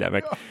the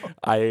pandemic.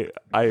 I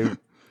would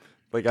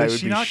be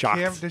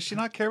shocked. Does she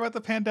not care about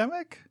the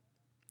pandemic?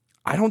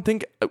 I don't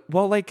think.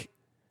 Well, like,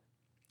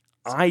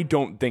 I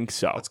don't think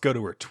so. Let's go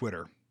to her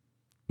Twitter.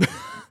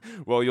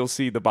 Well, you'll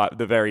see the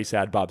very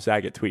sad Bob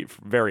Saget tweet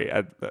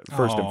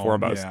first and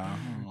foremost.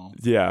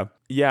 Yeah.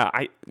 Yeah.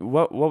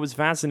 What was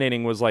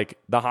fascinating was like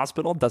the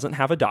hospital doesn't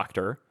have a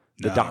doctor.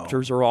 The No.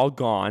 doctors are all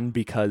gone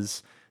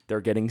because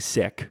they're getting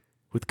sick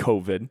with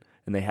COVID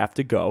and they have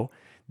to go.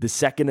 The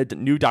second a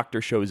new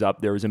doctor shows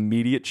up, there is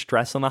immediate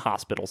stress on the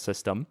hospital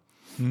system.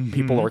 Mm-hmm.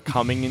 People are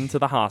coming into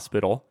the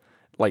hospital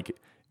like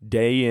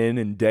day in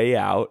and day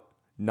out,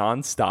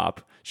 nonstop.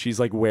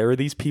 She's like, where are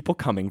these people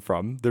coming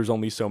from? There's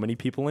only so many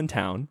people in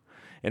town.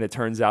 And it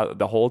turns out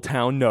the whole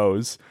town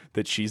knows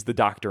that she's the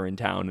doctor in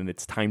town and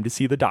it's time to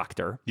see the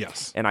doctor.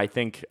 Yes. And I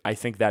think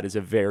that is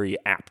a very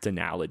apt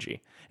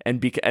analogy.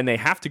 And they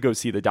have to go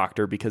see the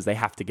doctor because they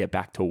have to get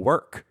back to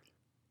work.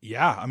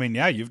 Yeah. I mean,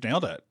 yeah, you've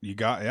nailed it. You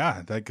got,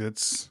 yeah. Like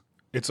it's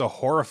a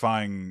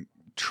horrifying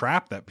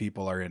trap that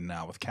people are in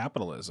now with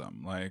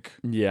capitalism. Like,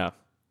 Yeah.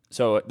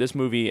 So this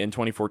movie in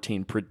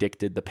 2014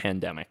 predicted the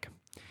pandemic.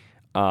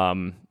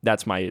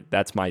 That's my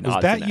was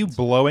odds that and you ends.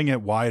 blowing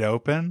it wide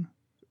open?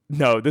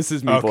 No, this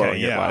is me Okay,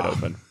 blowing it yeah. wide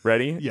open.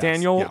 Ready? Yes,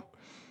 Daniel, yeah.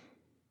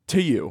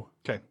 to you,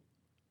 Okay.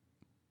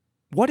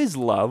 what is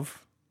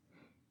love?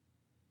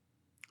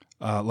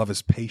 Love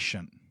is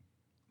patient.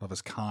 Love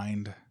is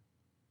kind.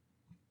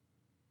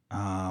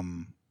 I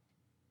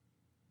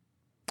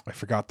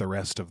forgot the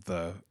rest of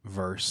the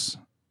verse.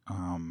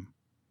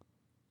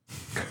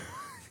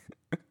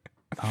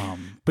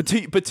 But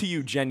to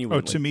you, genuinely.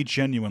 Oh, to me,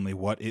 genuinely,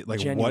 what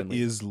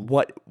Genuinely.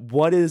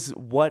 what is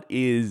what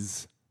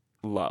is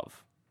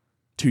love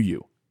to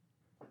you?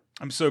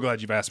 I'm so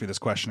glad you've asked me this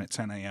question at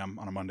 10 a.m.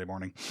 on a Monday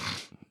morning.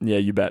 Yeah,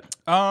 you bet.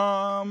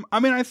 I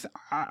mean,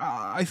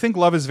 I think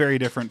love is very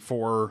different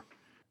for.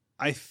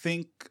 I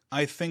think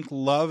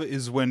love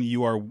is when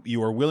you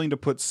are willing to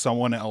put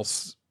someone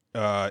else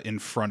in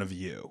front of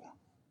you.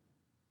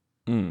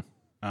 Mm.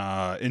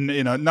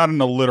 In a not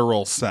in a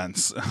literal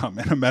sense,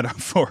 in a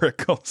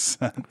metaphorical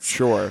sense.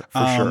 Sure,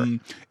 for sure.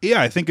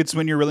 Yeah, I think it's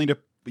when you're willing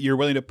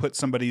to put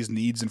somebody's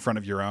needs in front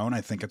of your own. I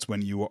think it's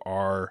when you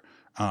are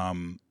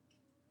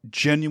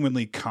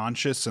genuinely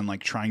conscious and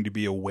like trying to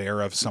be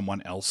aware of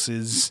someone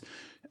else's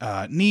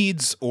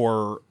needs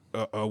or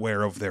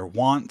aware of their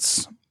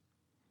wants,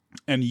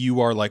 and you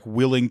are like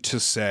willing to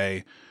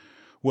say,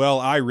 well,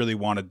 I really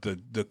wanted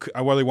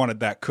I really wanted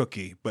that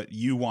cookie, but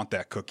you want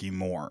that cookie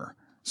more,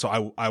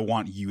 so I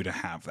want you to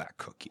have that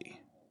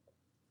cookie.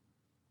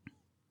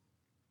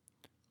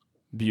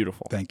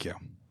 Beautiful. Thank you.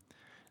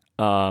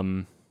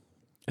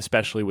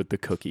 Especially with the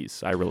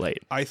cookies, I relate.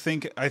 I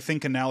think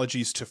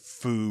analogies to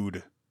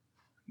food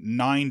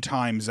 9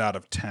 times out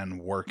of 10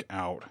 work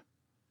out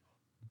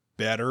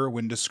better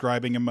when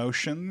describing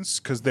emotions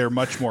because they're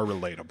much more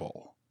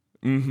relatable.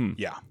 Mm-hmm.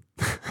 Yeah.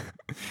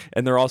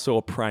 And they're also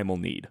a primal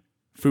need.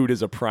 Food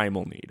is a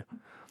primal need.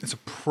 It's a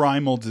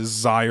primal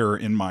desire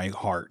in my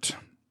heart.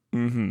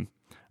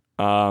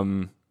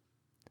 Mm-hmm.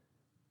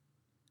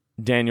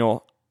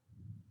 Daniel,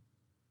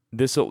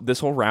 this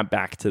will wrap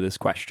back to this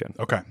question.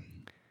 Okay.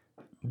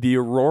 The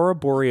Aurora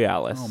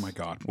Borealis Oh my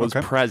God. was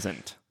Okay.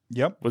 present.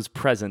 Yep. Was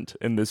present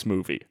in this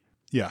movie.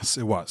 Yes,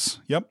 it was.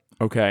 Yep.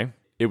 Okay.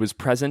 It was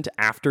present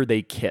after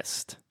they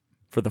kissed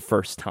for the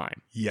first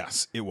time.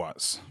 Yes, it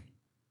was.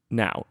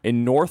 Now,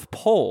 in North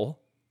Pole,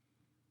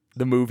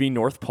 the movie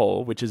North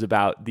Pole, which is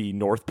about the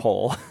North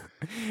Pole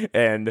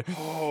and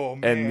Oh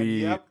man. and the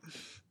Yep.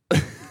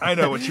 I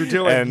know what you're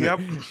doing. and Yep.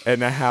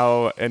 and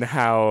how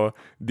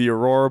the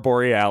Aurora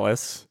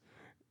Borealis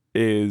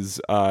is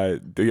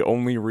the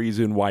only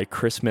reason why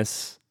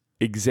Christmas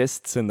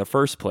exists in the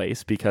first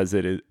place, because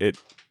it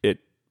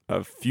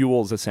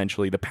fuels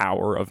essentially the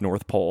power of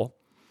North Pole,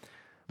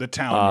 The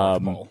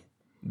town North Pole.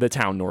 the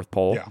town North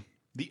Pole, Yeah.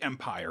 The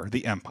empire.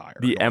 The empire.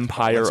 the North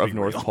empire Pole. of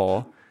North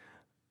Pole.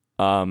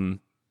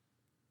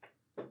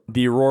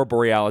 The Aurora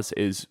Borealis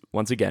is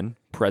once again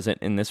present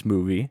in this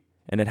movie,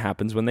 and it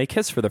happens when they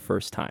kiss for the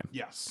first time.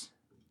 Yes.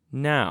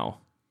 Now,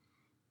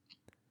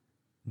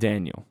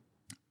 Daniel,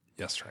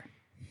 Yes, Trey.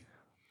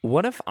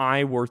 what if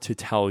I were to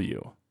tell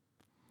you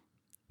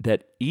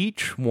that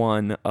each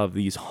one of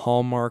these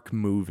Hallmark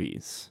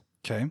movies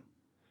Okay.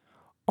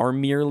 are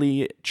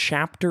merely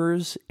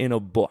chapters in a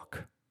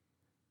book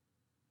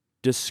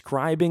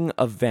describing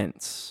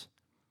events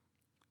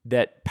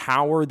that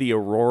power the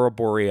Aurora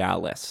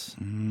Borealis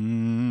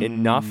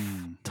enough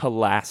to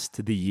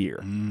last the year?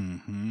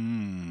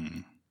 Mm-hmm.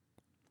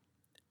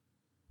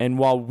 And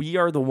while we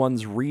are the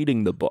ones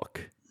reading the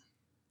book,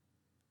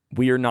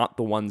 we are not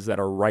the ones that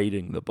are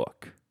writing the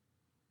book.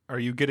 Are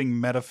you getting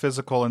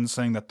metaphysical and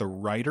saying that the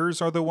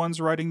writers are the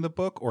ones writing the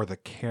book, or the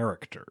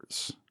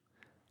characters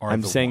are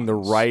I'm the saying ones? the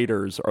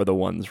writers are the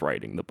ones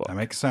writing the book. That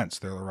makes sense.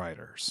 They're the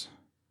writers.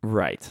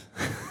 Right.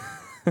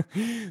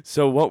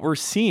 So what we're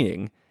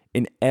seeing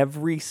in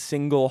every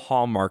single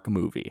Hallmark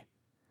movie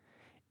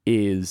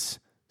is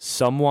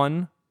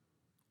someone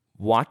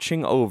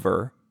watching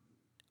over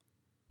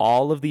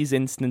all of these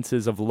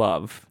instances of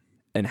love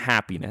and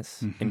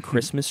happiness and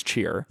Christmas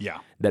cheer Yeah.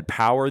 that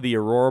power the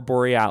Aurora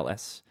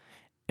Borealis.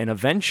 And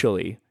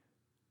eventually,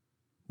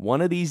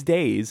 one of these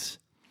days,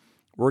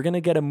 we're going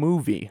to get a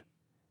movie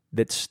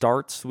that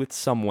starts with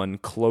someone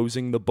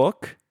closing the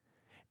book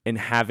and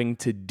having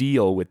to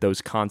deal with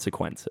those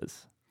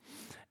consequences.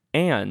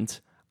 And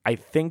I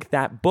think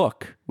that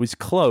book was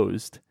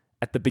closed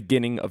at the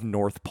beginning of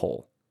North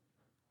Pole.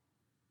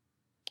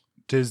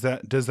 Does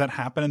that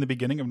happen in the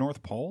beginning of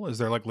North Pole? Is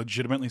there like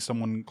legitimately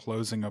someone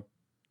closing up?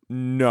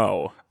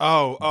 No.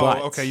 Oh,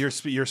 But- okay. You're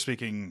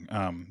speaking.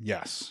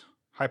 Yes,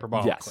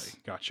 hyperbolically. Yes.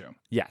 Gotcha.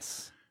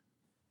 Yes.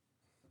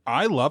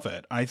 I love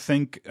it. I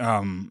think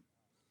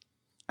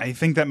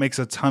that makes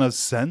a ton of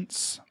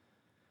sense.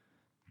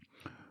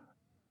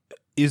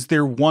 Is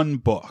there one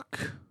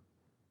book?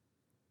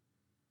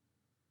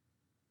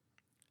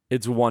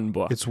 It's one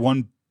book. It's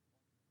one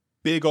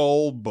big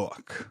old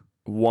book.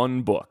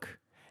 One book.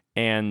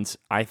 And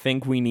I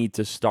think we need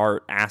to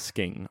start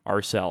asking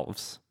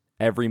ourselves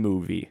every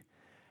movie,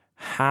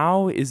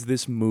 how is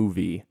this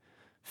movie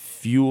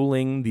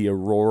fueling the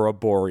Aurora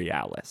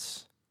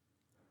Borealis?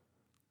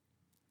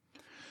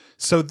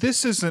 So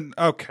this isn't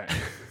okay.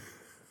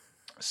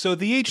 So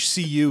the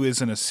HCU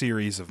isn't a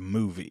series of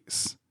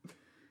movies.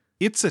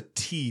 It's a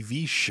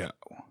TV show.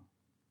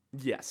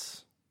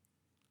 Yes.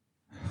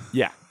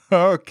 Yeah.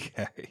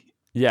 Okay.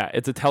 Yeah,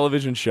 it's a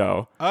television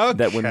show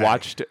that when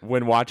watched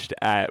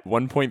at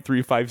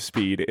 1.35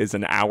 speed is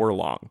an hour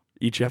long.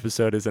 Each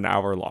episode is an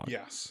hour long.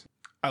 Yes.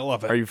 I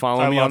love it. Are you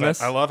following me on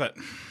this? I love it.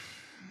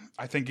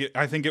 I think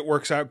it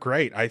works out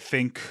great. I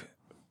think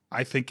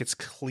it's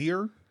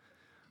clear.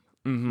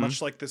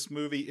 Much like this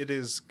movie, it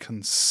is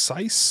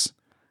concise.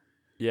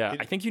 Yeah,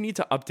 I think you need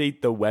to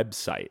update the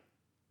website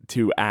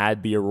to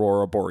add the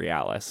Aurora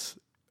Borealis.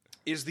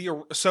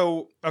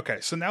 So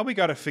now we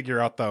got to figure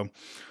out though,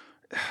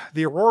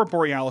 the Aurora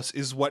Borealis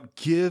is what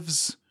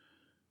gives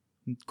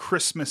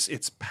Christmas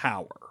its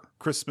power.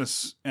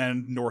 Christmas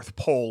and North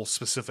Pole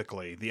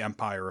specifically, the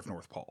Empire of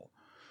North Pole.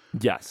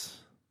 Yes.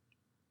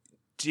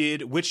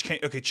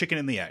 Chicken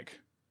and the egg.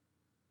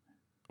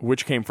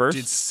 Which came first?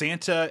 Did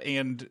Santa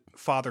and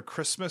Father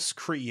Christmas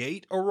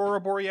create Aurora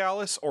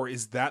Borealis, or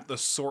is that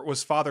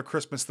was Father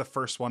Christmas the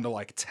first one to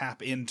like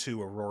tap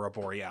into Aurora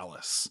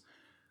Borealis?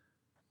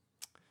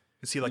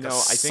 Is he like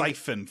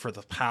siphon for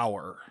the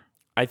power?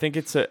 I think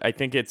it's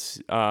the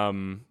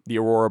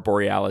Aurora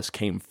Borealis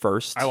came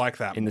first. I like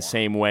that in more. the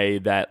same way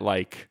that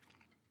like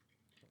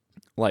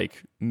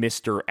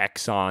Mr.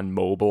 Exxon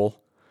Mobil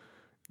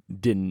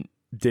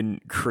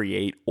didn't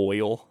create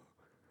oil.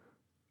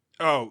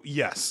 Oh,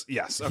 yes.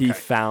 Okay. He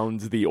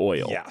found the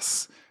oil.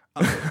 Yes.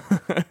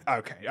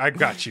 Okay, I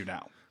got you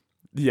now.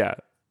 Yeah.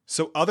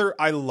 So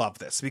I love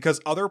this because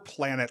other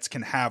planets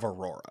can have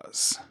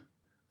auroras.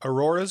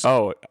 Auroras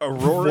whoa.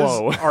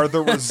 are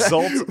the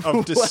result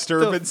of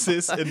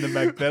disturbances in the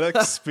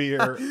magnetic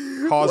sphere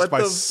caused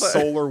by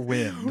solar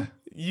wind.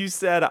 You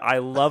said, I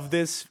love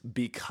this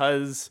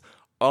because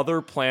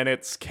other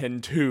planets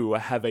can too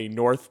have a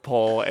North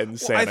Pole and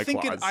Santa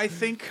Claus. I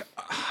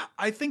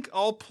think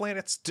all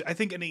planets. I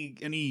think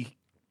any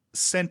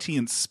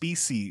sentient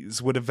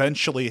species would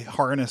eventually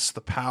harness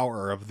the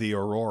power of the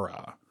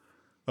aurora,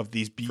 of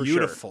these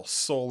beautiful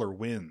solar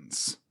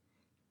winds.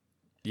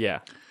 Yeah.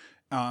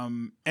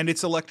 And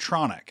it's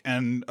electronic,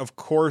 and of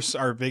course,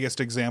 our biggest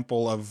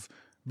example of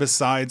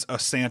besides a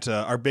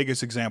Santa, our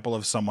biggest example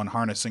of someone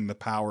harnessing the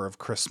power of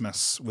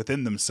Christmas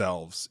within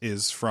themselves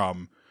is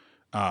from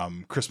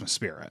Christmas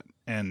Spirit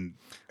and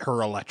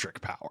her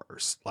electric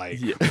powers.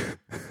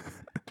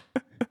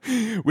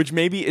 Which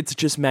maybe it's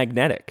just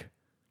magnetic.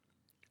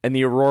 And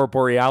the Aurora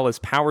Borealis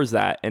powers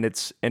that, and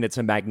it's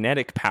a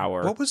magnetic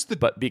power. What was the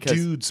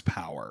dude's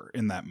power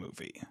in that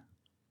movie?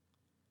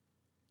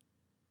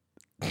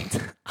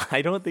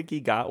 I don't think he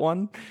got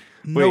one.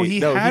 He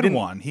had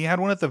one. He had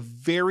one at the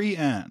very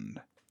end.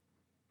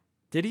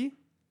 Did he?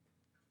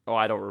 Oh,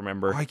 I don't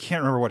remember. I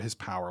can't remember what his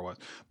power was.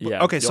 But,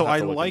 yeah. Okay, so I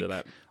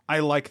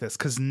like this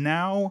because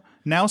now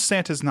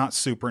Santa's not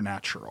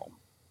supernatural.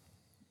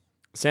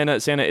 Santa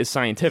is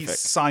scientific. He's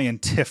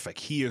scientific.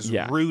 He is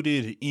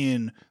rooted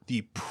in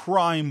the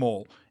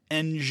primal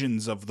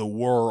engines of the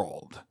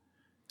world,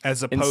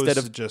 as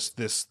opposed to just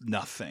this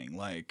nothing.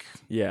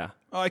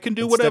 I can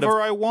do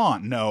whatever I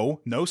want.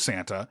 No,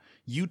 Santa.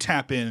 You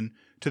tap in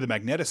to the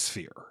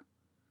magnetosphere,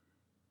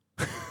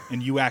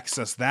 and you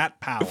access that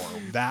power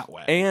that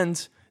way.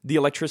 And the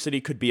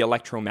electricity could be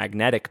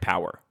electromagnetic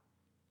power,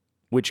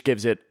 which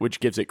gives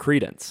it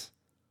credence.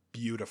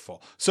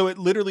 Beautiful. So it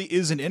literally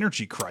is an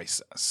energy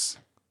crisis.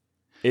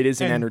 It is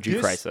an energy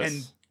crisis.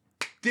 And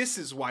this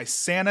is why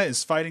Santa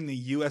is fighting the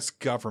U.S.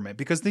 government,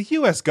 because the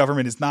U.S.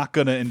 government is not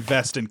going to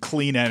invest in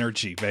clean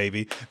energy,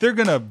 baby. They're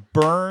going to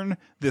burn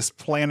this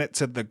planet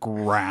to the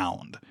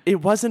ground.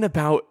 It was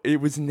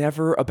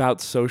never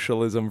about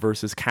socialism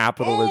versus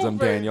capitalism,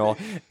 Daniel.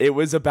 It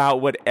was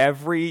about what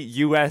every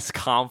U.S.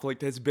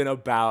 conflict has been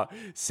about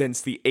since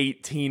the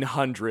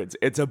 1800s.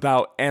 It's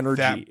about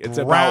energy. It's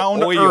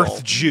about oil.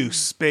 Earth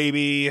juice,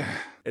 baby.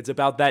 It's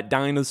about that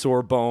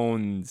dinosaur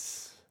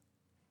bones.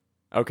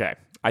 Okay.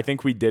 I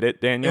think we did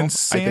it, Daniel.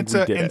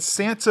 Santa,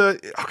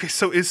 okay,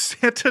 so is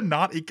Santa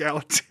not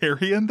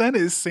egalitarian then?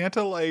 Is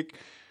Santa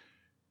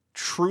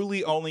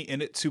truly only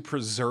in it to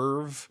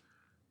preserve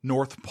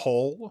North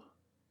Pole?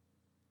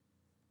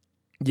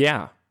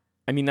 Yeah.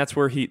 I mean, that's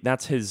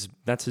his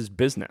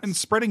business. And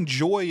spreading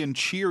joy and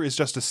cheer is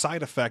just a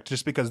side effect,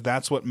 just because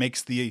that's what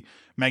makes the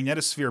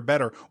magnetosphere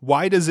better.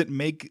 Why does it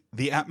make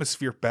the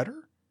atmosphere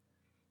better?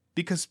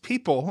 Because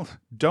people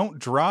don't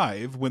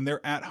drive when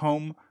they're at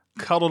home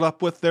cuddled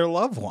up with their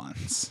loved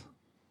ones.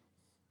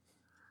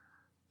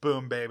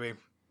 Boom, baby.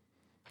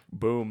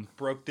 Boom.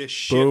 Broke this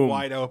shit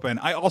wide open.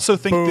 I also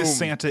think this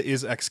Santa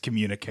is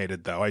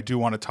excommunicated, though. I do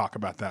want to talk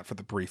about that for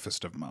the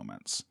briefest of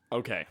moments.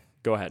 Okay,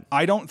 go ahead.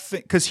 I don't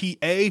think, because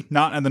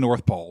not in the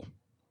North Pole.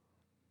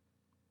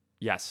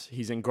 Yes,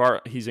 he's in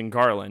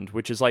Garland,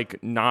 which is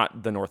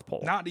not the North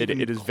Pole. Not even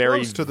it is close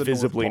very to the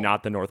visibly North Pole.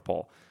 not the North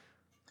Pole.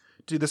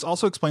 Dude, this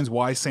also explains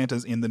why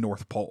Santa's in the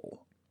North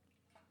Pole.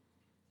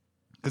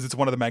 Because it's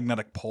one of the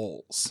magnetic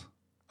poles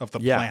of the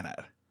planet.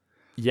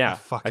 Yeah,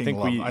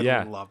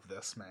 I love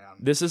this, man.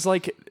 This is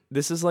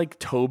like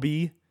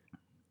Toby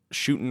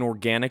shooting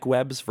organic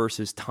webs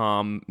versus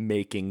Tom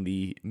making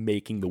the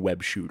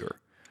web shooter.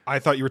 I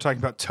thought you were talking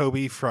about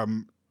Toby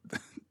from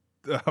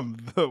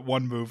the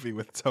one movie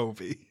with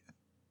Toby.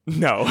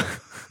 No,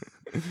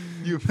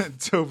 you meant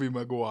Tobey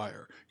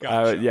Maguire.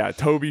 Gotcha. Yeah,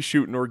 Toby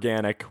shooting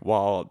organic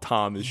while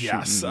Tom is shooting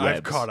webs.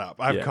 I've caught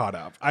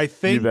up. I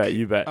think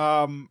you bet.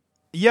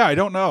 Yeah, I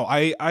don't know.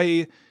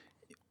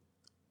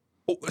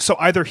 So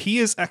either he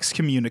is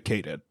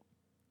excommunicated,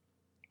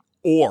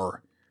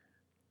 or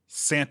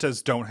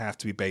Santas don't have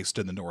to be based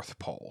in the North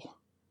Pole.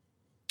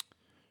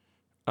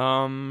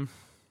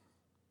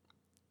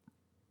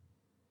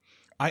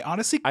 I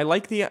honestly, I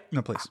like the.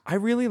 no, please. I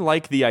really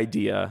like the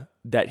idea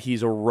that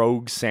he's a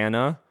rogue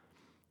Santa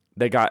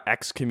that got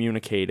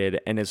excommunicated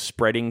and is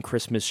spreading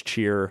Christmas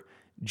cheer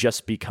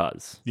just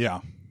because. Yeah.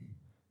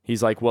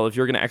 He's like, well, if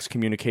you're going to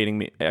excommunicate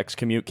me,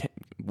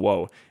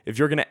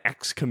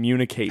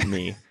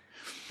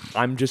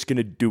 I'm just going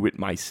to do it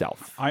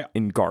myself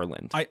in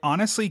Garland. I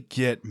honestly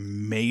get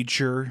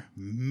major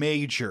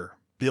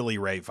Billy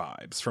Ray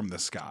vibes from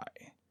this guy.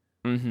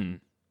 Mm-hmm.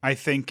 I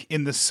think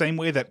in the same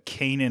way that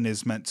Kanan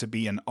is meant to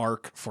be an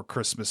arc for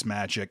Christmas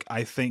magic,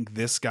 I think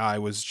this guy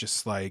was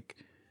just like,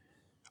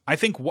 I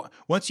think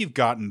once you've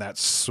gotten that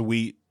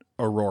sweet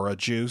Aurora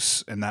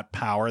juice and that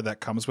power that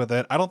comes with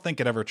it, I don't think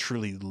it ever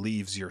truly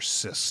leaves your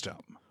system.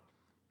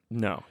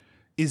 No.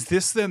 Is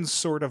this then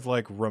sort of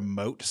like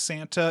remote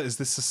Santa? Is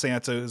this a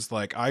Santa who's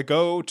like, I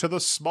go to the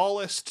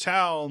smallest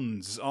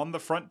towns on the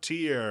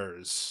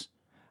frontiers?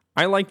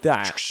 I like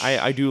that.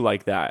 I do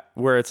like that.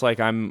 Where it's like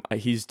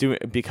he's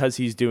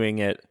doing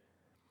it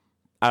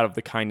out of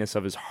the kindness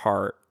of his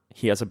heart.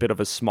 He has a bit of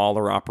a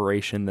smaller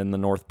operation than the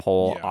North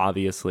Pole,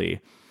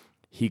 obviously.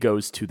 He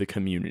goes to the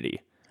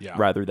community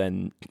rather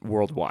than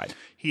worldwide.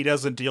 He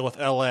doesn't deal with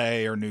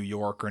LA or New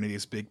York or any of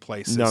these big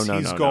places. No,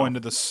 he's going to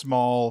the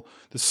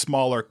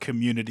smaller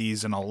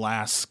communities in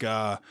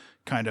Alaska,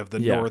 kind of the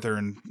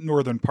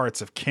northern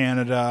parts of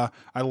Canada.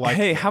 I like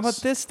Hey, this. how about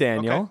this,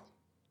 Daniel? Okay.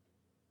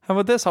 How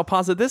about this? I'll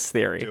posit this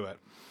theory. Do it.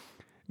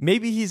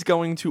 Maybe he's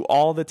going to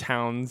all the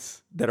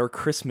towns that are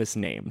Christmas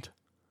named.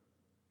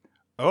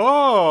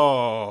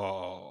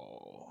 Oh.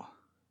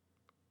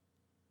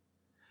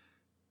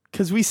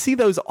 Because we see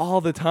those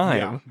all the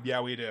time.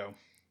 Yeah, we do.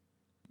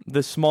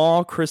 The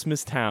small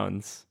Christmas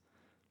towns.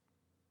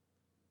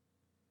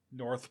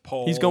 North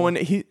Pole. He's going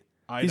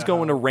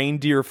to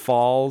Reindeer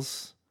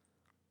Falls.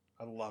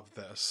 I love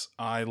this.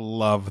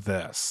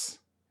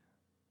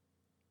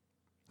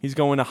 He's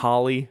going to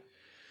Holly.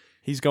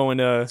 He's going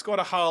to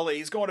Holly.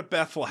 He's going to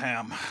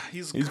Bethlehem.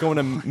 He's going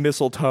to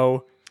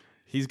Mistletoe.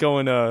 He's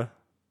going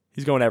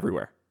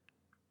everywhere.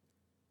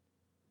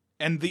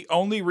 And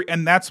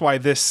and that's why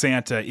this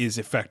Santa is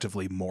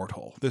effectively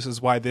mortal. This is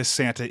why this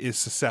Santa is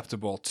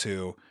susceptible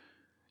to,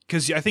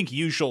 because I think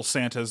usual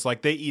Santas,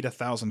 like, they eat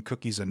 1,000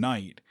 cookies a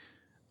night.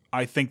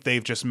 I think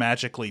they've just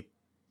magically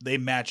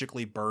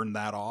burn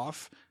that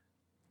off.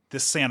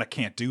 This Santa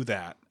can't do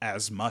that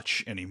as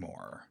much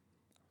anymore.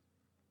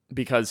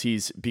 Because he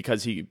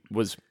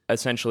was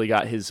essentially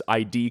got his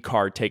ID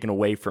card taken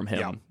away from him.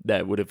 Yeah.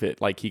 That would have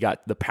he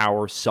got the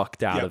power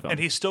sucked out of him. And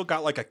he's still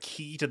got like a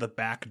key to the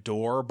back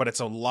door, but it's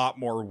a lot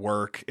more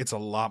work. It's a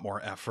lot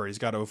more effort. He's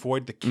got to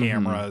avoid the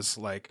cameras.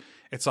 Mm-hmm. Like,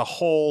 it's a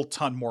whole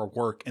ton more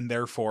work. And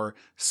therefore,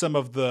 some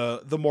of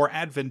the more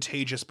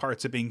advantageous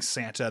parts of being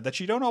Santa that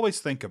you don't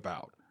always think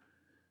about,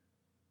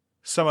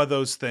 some of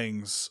those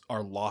things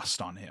are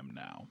lost on him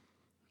now.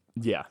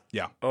 Yeah.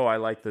 Oh, I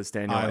like this,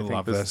 Daniel. I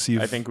love this.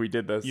 I think we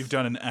did this. You've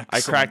done an excellent I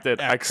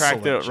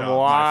cracked it job,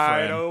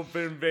 wide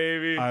open,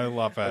 baby. I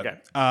love it. Okay. Do you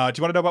want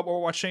to know about what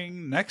we're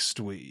watching next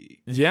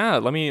week? Yeah,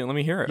 let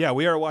me hear it. Yeah,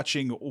 we are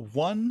watching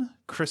One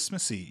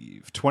Christmas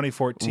Eve,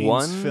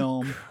 2014's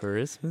film.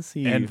 Christmas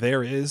Eve. And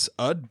there is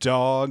a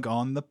dog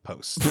on the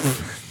poster.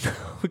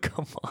 No,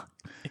 come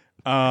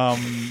on.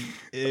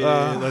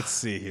 Let's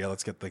see here.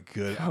 Let's get the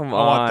good. Come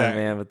on,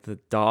 man, with the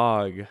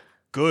dog.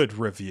 Good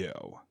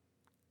review.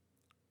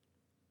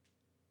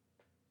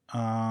 Okay,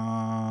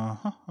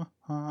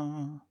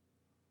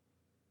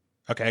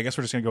 I guess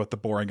we're just going to go with the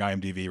boring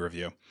IMDb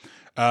review.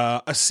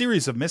 A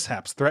series of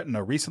mishaps threaten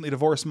a recently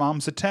divorced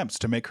mom's attempts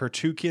to make her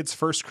 2 kids'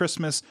 first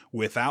Christmas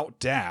without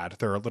dad.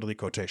 There are literally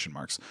quotation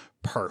marks.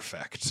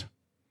 Perfect.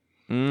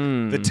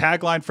 The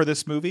tagline for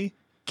this movie,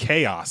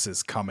 chaos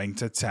is coming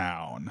to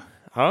town.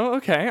 Oh,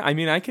 okay. I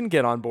mean, I can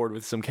get on board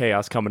with some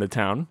chaos coming to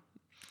town.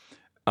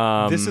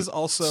 This is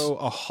also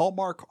a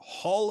Hallmark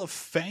Hall of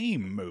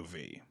Fame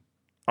movie.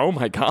 Oh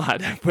my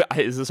God.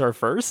 Is this our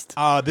first?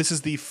 This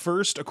is the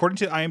first, according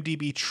to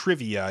IMDb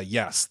trivia,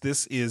 yes,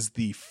 this is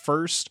the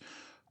first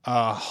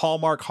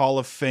Hallmark Hall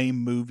of Fame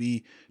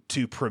movie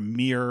to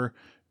premiere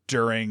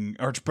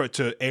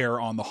to air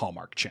on the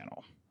Hallmark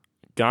Channel.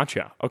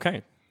 Gotcha.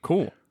 Okay,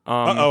 cool.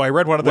 I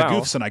read one of the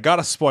goofs and I got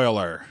a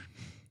spoiler.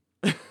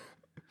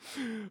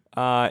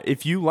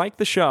 If you like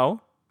the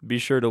show, be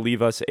sure to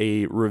leave us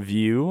a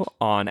review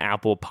on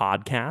Apple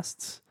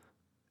Podcasts.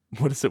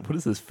 What is it? What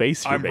is this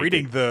face? I'm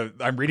reading the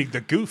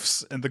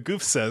goofs, and the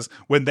goof says,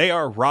 when they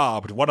are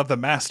robbed, one of the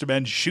masked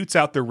men shoots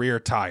out the rear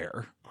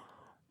tire.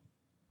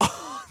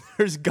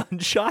 There's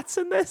gunshots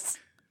in this?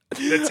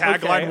 The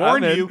tagline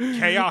warned you,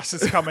 chaos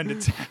is coming to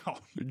town.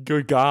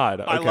 Good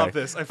God. Okay. I love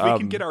this. If we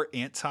can get our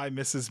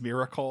anti-Mrs.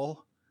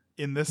 Miracle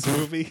in this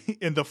movie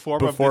in the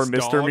form of this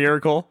Mr. dog.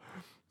 Miracle?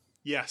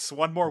 Yes,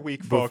 one more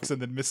week, folks,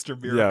 and then Mr.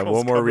 Miracle's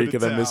one more week,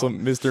 and then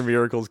town. Mr.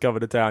 Miracle's coming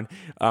to town.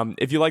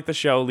 If you like the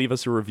show, leave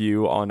us a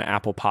review on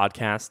Apple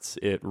Podcasts.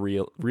 It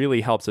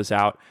really helps us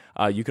out.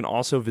 You can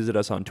also visit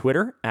us on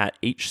Twitter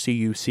at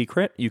HCU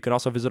Secret. You can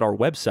also visit our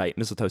website,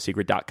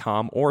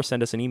 mistletoesecret.com, or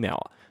send us an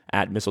email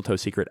at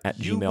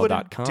mistletoesecret@gmail.com. You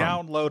wouldn't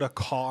download a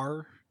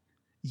car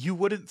you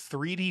wouldn't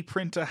 3D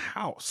print a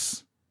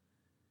house.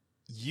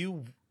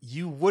 You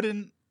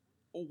wouldn't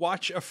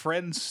watch a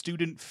friend's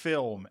student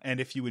film, and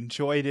if you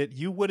enjoyed it,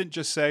 you wouldn't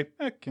just say,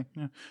 okay.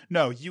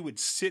 No, you would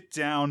sit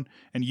down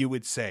and you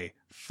would say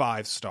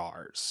 5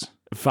 stars.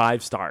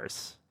 5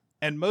 stars.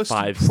 And most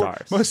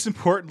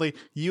importantly,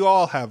 you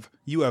have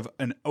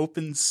an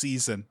open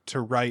season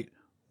to write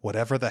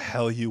whatever the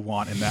hell you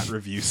want in that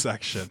review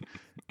section.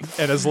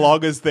 And as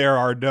long as there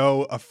are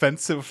no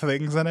offensive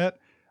things in it,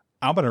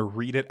 I'm going to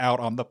read it out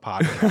on the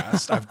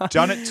podcast. I've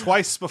done it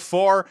twice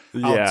before.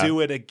 I'll do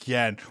it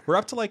again. We're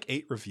up to like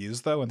 8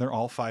 reviews, though, and they're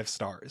all 5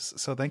 stars.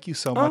 So thank you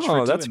so much for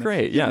doing that's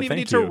great. You Yeah, don't even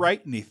need to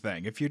write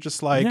anything. If you're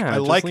just like, I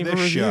like this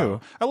show.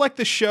 I like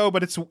this show,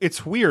 but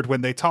it's weird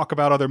when they talk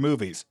about other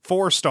movies.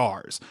 4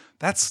 stars.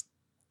 That's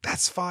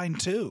fine,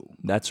 too.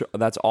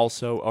 That's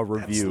also a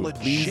review.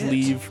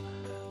 Please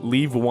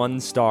leave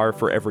 1 star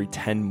for every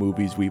 10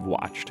 movies we've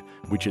watched,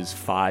 which is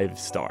 5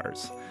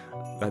 stars.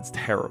 That's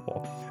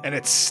terrible. And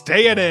it's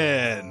staying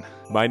in.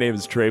 My name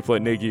is Trey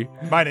Plotnicki.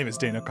 My name is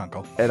Dana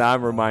Kunkel. And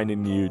I'm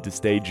reminding you to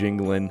stay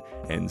jingling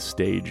and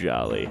stay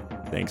jolly.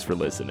 Thanks for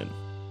listening.